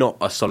they're not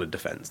a solid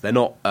defence. They're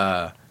not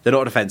a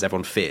defence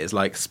everyone fears,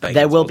 like Spain.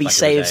 There will be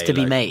saves to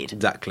be made.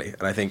 Exactly.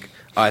 And I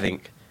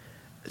think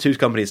Two's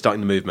Kompany is starting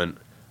the movement.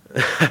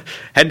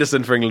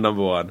 Henderson for England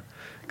number one.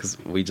 Because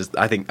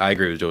I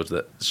agree with George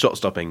that shot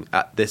stopping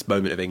at this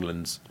moment of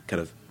England's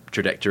kind of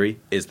trajectory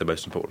is the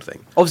most important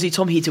thing. Obviously,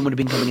 Tom Heaton would have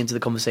been coming into the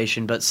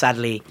conversation, but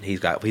sadly...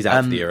 He's out for the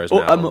Euros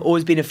now.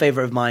 Always been a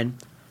favourite of mine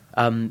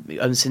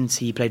since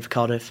he played for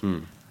Cardiff.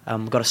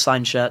 Got a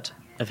signed shirt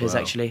of his,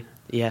 actually.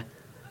 Yeah.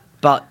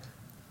 But...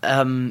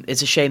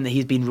 it's a shame that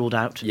he's been ruled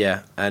out.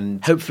 Yeah,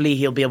 and hopefully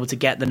he'll be able to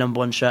get the number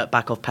 1 shirt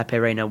back off Pepe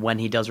Reina when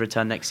he does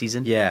return next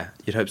season. Yeah,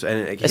 you'd hope so.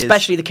 And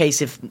especially the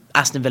case if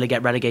Aston Villa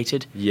get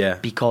relegated. Yeah,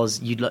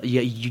 because you would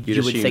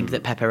think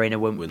that Pepe Reina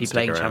won't be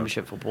playing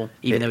Championship football,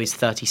 even though he's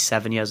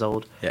 37 years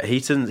old. Yeah,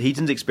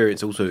 Heaton's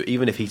experience also,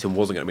 even if Heaton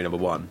wasn't going to be number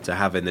 1, to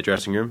have in the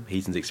dressing room,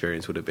 Heaton's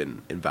experience would have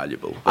been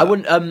invaluable. I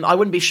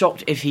wouldn't be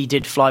shocked if he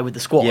did fly with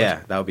the squad.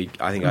 Yeah, that would be.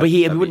 I think, but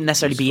he wouldn't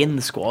necessarily be in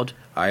the squad.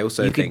 I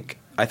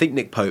think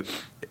Nick Pope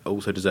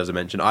also deserves a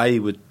mention. I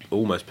would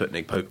almost put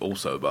Nick Pope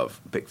also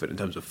above Pickford in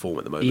terms of form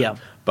at the moment. Yeah.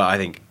 But I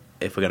think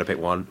if we're going to pick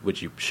one,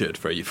 which you should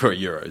for a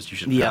Euros, you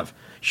shouldn't have.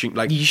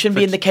 You shouldn't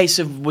be in the case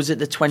of, was it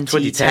the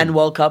 2010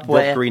 World Cup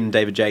where Rob Green and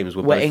David James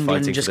were both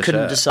England fighting just for the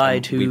couldn't shirt,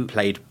 decide who. We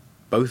played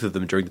both of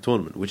them during the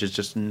tournament, which is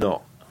just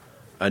not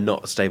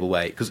a stable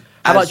way.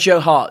 How about Joe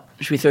Hart?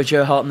 Should we throw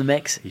Joe Hart in the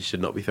mix? He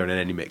should not be thrown in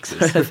any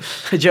mixes.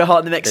 Joe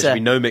Hart in the mixer. There should be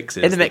no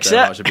mixes. In the mixer.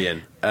 Joe Hart should be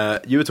in.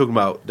 You were talking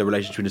about the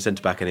relationship between the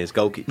centre back and his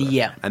goalkeeper.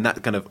 Yeah. And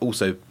that kind of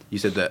also, you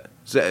said that.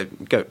 So,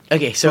 go.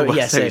 Okay,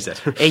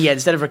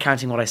 instead of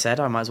recounting what I said,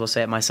 I might as well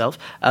say it myself.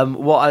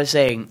 What I was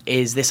saying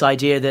is this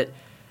idea that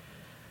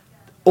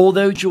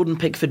although Jordan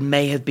Pickford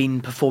may have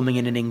been performing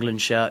in an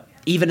England shirt,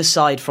 even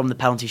aside from the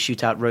penalty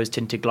shootout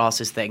rose-tinted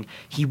glasses thing,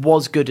 he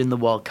was good in the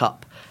World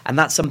Cup. And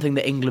that's something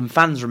that England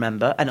fans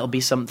remember, and it'll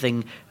be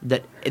something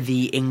that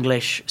the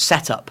English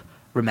setup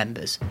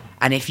remembers.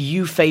 And if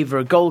you favour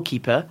a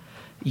goalkeeper,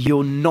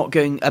 you're not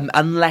going...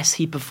 unless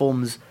he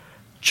performs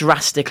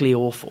drastically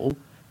awful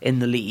in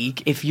the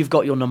league, if you've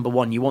got your number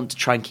 1, you want to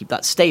try and keep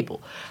that stable.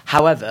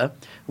 However,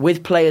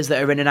 with players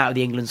that are in and out of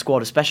the England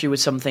squad, especially with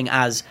something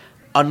as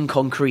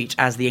unconcrete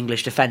as the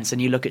English defence,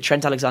 and you look at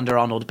Trent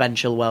Alexander-Arnold, Ben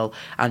Chilwell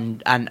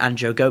and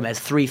Joe Gomez,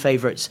 3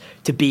 favourites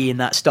to be in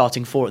that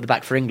starting 4 at the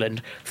back for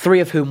England, 3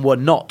 of whom were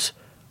not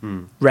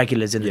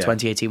regulars in the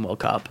 2018 World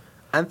Cup.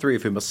 And 3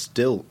 of whom are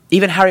still...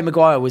 Even Harry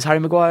Maguire. Was Harry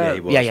Maguire? Yeah,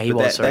 he was. Yeah, he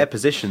was. Their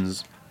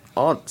positions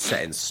aren't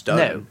set in stone.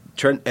 No.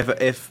 Trent,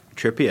 if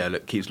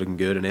Trippier keeps looking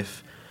good, and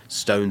if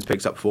Stones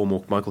picks up form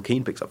or Michael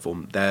Keane picks up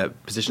form, their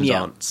positions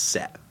aren't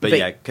set. But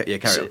carry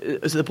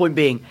on. So the point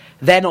being,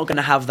 they're not going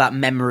to have that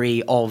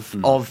memory of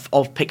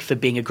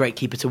Pickford being a great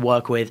keeper to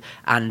work with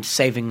and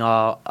saving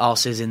our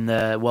arses in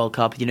the World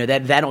Cup. You know, they're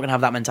not going to have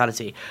that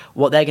mentality.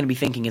 What they're going to be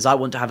thinking is, I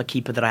want to have a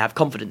keeper that I have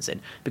confidence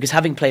in, because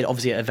having played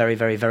obviously at a very,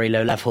 very, very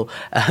low level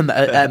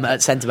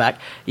at centre back,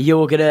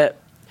 you're going to.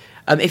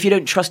 If you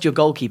don't trust your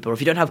goalkeeper, or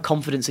if you don't have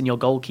confidence in your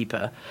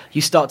goalkeeper,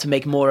 you start to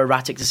make more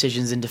erratic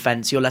decisions in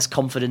defence. You're less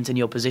confident in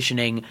your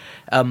positioning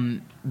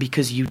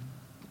because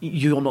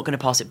you're not going to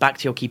pass it back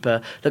to your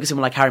keeper. Look at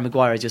someone like Harry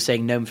Maguire, as you're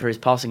saying, known for his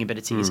passing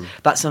abilities.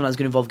 That's sometimes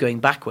going to involve going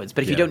backwards.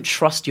 But if you don't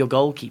trust your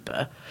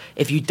goalkeeper,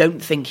 if you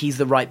don't think he's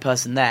the right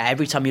person there,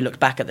 every time you look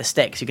back at the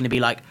sticks, you're going to be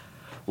like,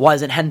 why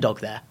isn't Hendog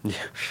there? Yeah.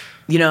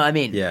 You know what I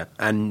mean? Yeah,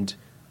 and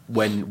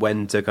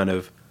when to kind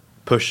of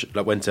push,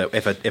 like when to,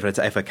 if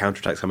a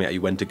counter-attack's coming at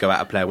you, when to go at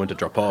a player, when to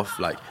drop off,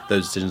 like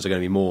those decisions are going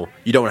to be more,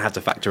 you don't want to have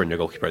to factor in your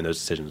goalkeeper in those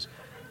decisions.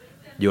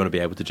 You want to be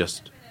able to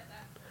just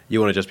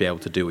be able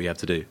to do what you have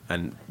to do.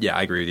 And yeah,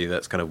 I agree with you,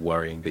 that's kind of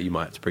worrying that you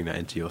might have to bring that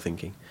into your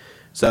thinking.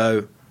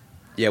 So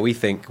yeah, we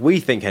think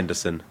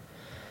Henderson.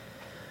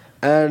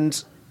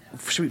 And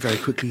should we very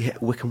quickly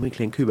hit Wickham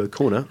Weekly and Kubo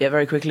Corner? Yeah,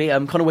 very quickly.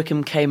 Connor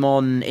Wickham came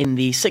on in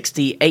the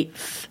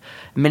 68th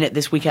minute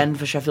this weekend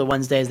for Sheffield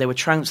Wednesday as they were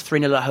trounced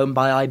 3-0 at home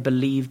by, I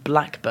believe,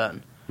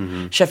 Blackburn.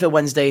 Sheffield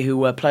Wednesday, who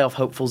were playoff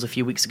hopefuls a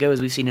few weeks ago,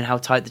 as we've seen in how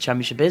tight the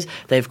Championship is,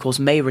 they of course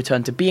may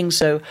return to being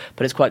so,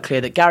 but it's quite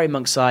clear that Gary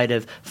Monk's side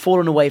have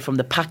fallen away from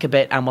the pack a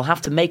bit and will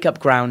have to make up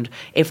ground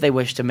if they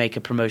wish to make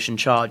a promotion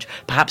charge.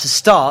 Perhaps a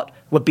start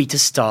would be to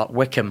start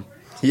Wickham.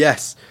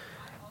 Yes.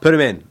 Put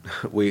him in.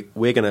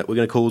 We're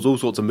gonna cause all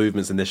sorts of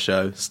movements in this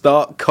show.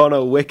 Start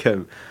Connor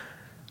Wickham.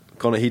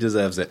 Connor, he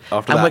deserves it.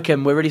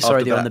 Wickham, we're really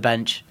sorry they're on the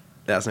bench.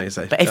 That's not you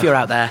say. But if you're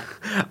out there,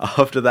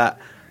 after that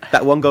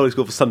one goal he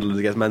scored for Sunderland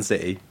against Man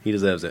City, he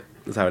deserves it.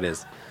 That's how it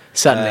is.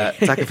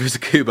 Certainly. Takefusa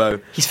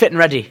Kubo. He's fit and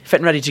ready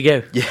to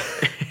go. Yeah,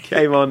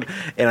 came on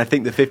in I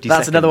think the 50.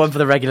 That's another one for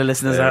the regular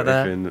listeners out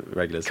there.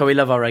 Regulars. Can we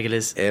love our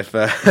regulars?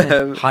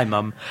 Hi,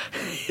 Mum.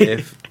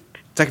 If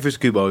Takefusa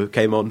Kubo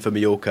came on for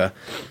Mallorca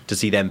to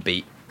see them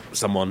beat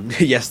someone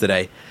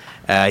yesterday.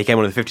 He came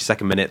on in the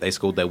 52nd minute. They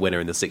scored their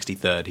winner in the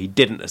 63rd. He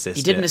didn't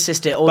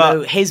assist it.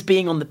 Although his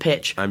being on the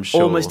pitch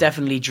sure, almost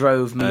definitely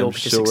drove Mallorca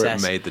to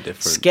success. It made the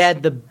difference.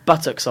 Scared the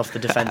buttocks off the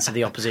defence of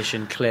the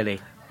opposition, clearly.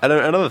 And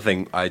another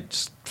thing I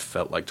just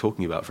felt like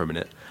talking about for a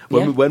minute.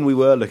 When we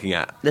were looking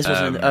at... This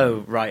wasn't...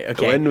 oh, right,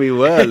 okay. When we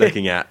were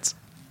looking at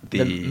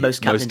the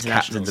most capped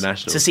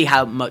internationals. To see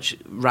how much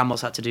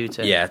Ramos had to do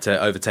to... Yeah, to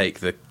overtake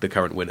the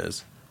current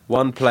winners.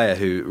 One player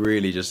who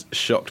really just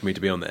shocked me to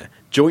be on there.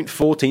 Joint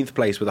 14th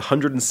place with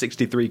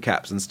 163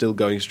 caps and still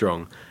going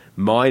strong.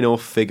 Minor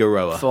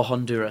Figueroa. For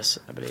Honduras,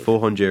 I believe. For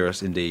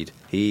Honduras, indeed.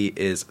 He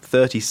is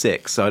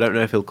 36, so I don't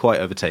know if he'll quite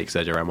overtake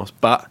Sergio Ramos,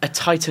 but... A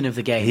titan of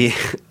the game.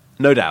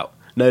 No doubt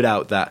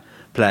that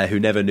player who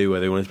never knew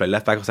whether he wanted to play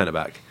left-back or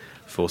centre-back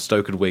for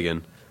Stoke and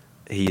Wigan,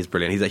 he is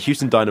brilliant. He's at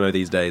Houston Dynamo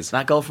these days.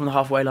 That goal from the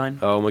halfway line.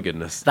 Oh, my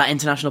goodness. That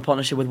international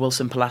partnership with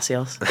Wilson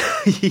Palacios.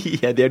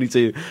 Yeah, the only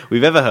two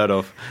we've ever heard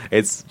of.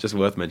 It's just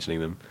worth mentioning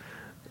them.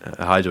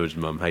 Hi, George's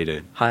mum. How you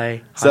doing?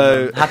 Hi.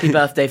 So, Mum. Happy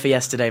birthday for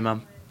yesterday,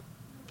 Mum.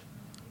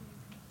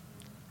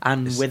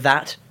 And with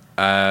that...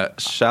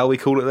 shall we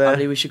call it there? I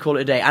believe we should call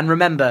it a day. And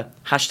remember,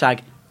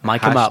 hashtag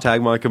mic 'em up.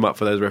 Hashtag mic 'em up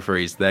for those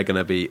referees. They're going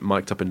to be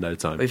mic'd up in no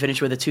time. We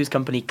finish with a Two's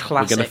Company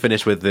classic. We're going to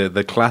finish with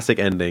the classic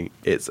ending.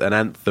 It's an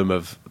anthem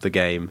of the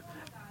game.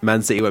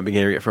 Man City won't be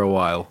hearing it for a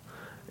while.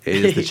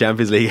 It is the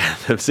Champions League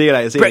anthem. See you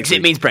later.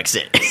 Brexit means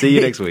Brexit. See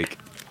you next week.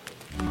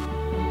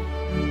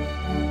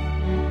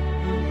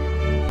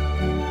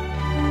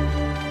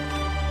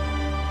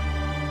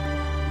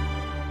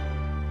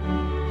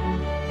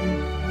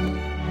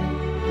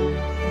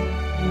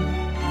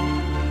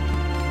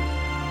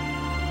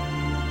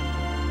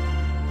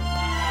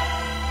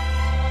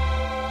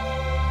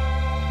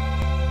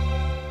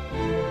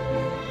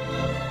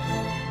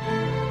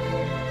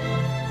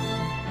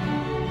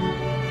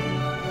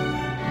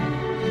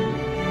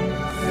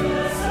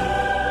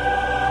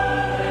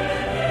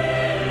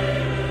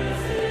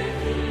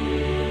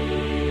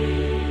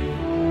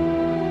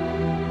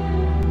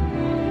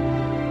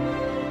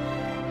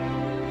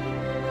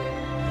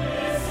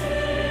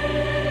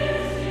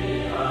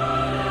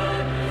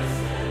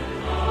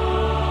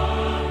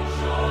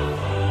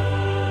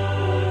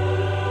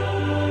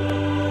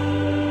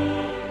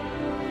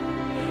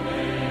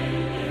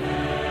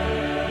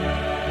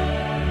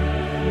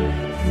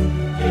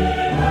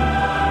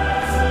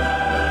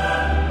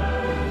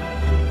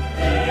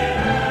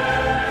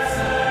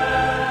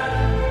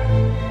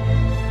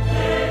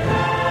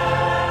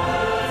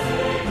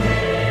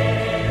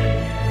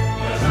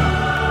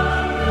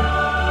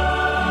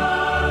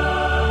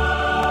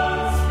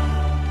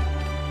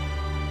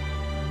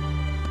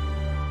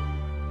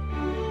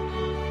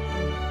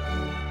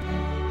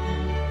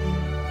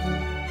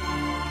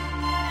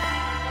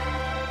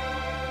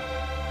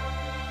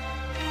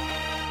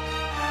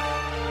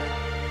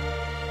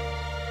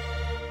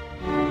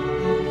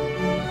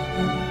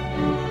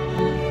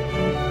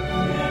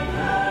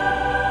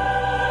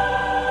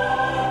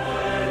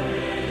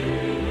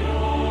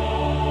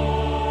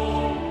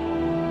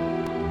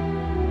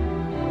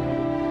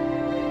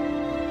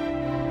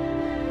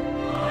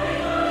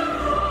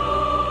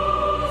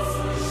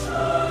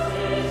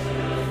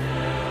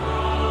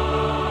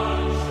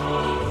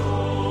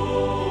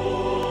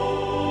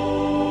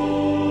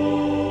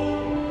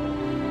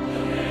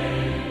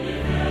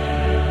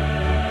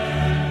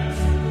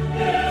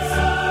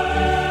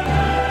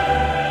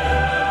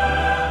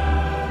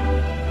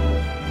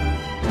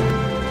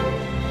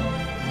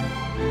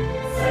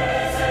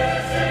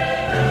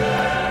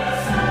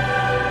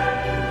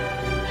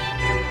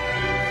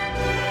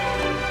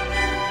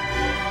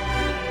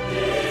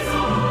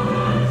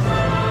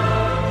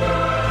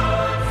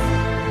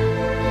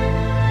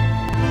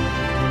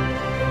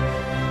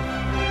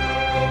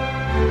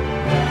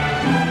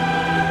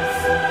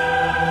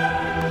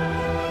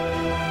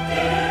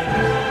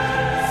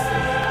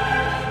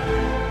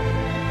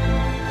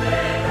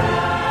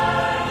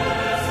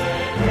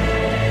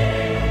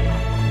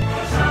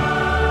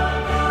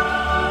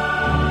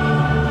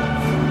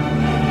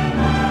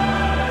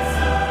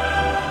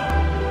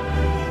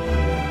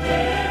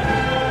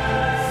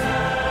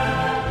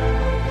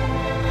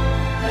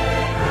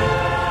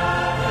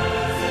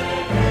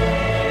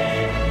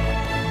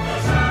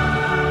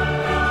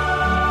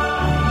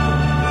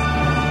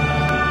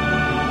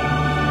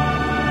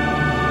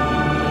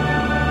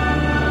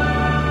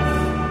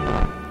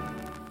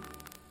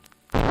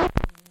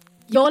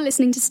 You're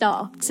listening to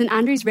Star,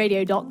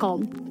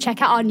 standrewsradio.com.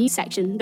 Check out our news section.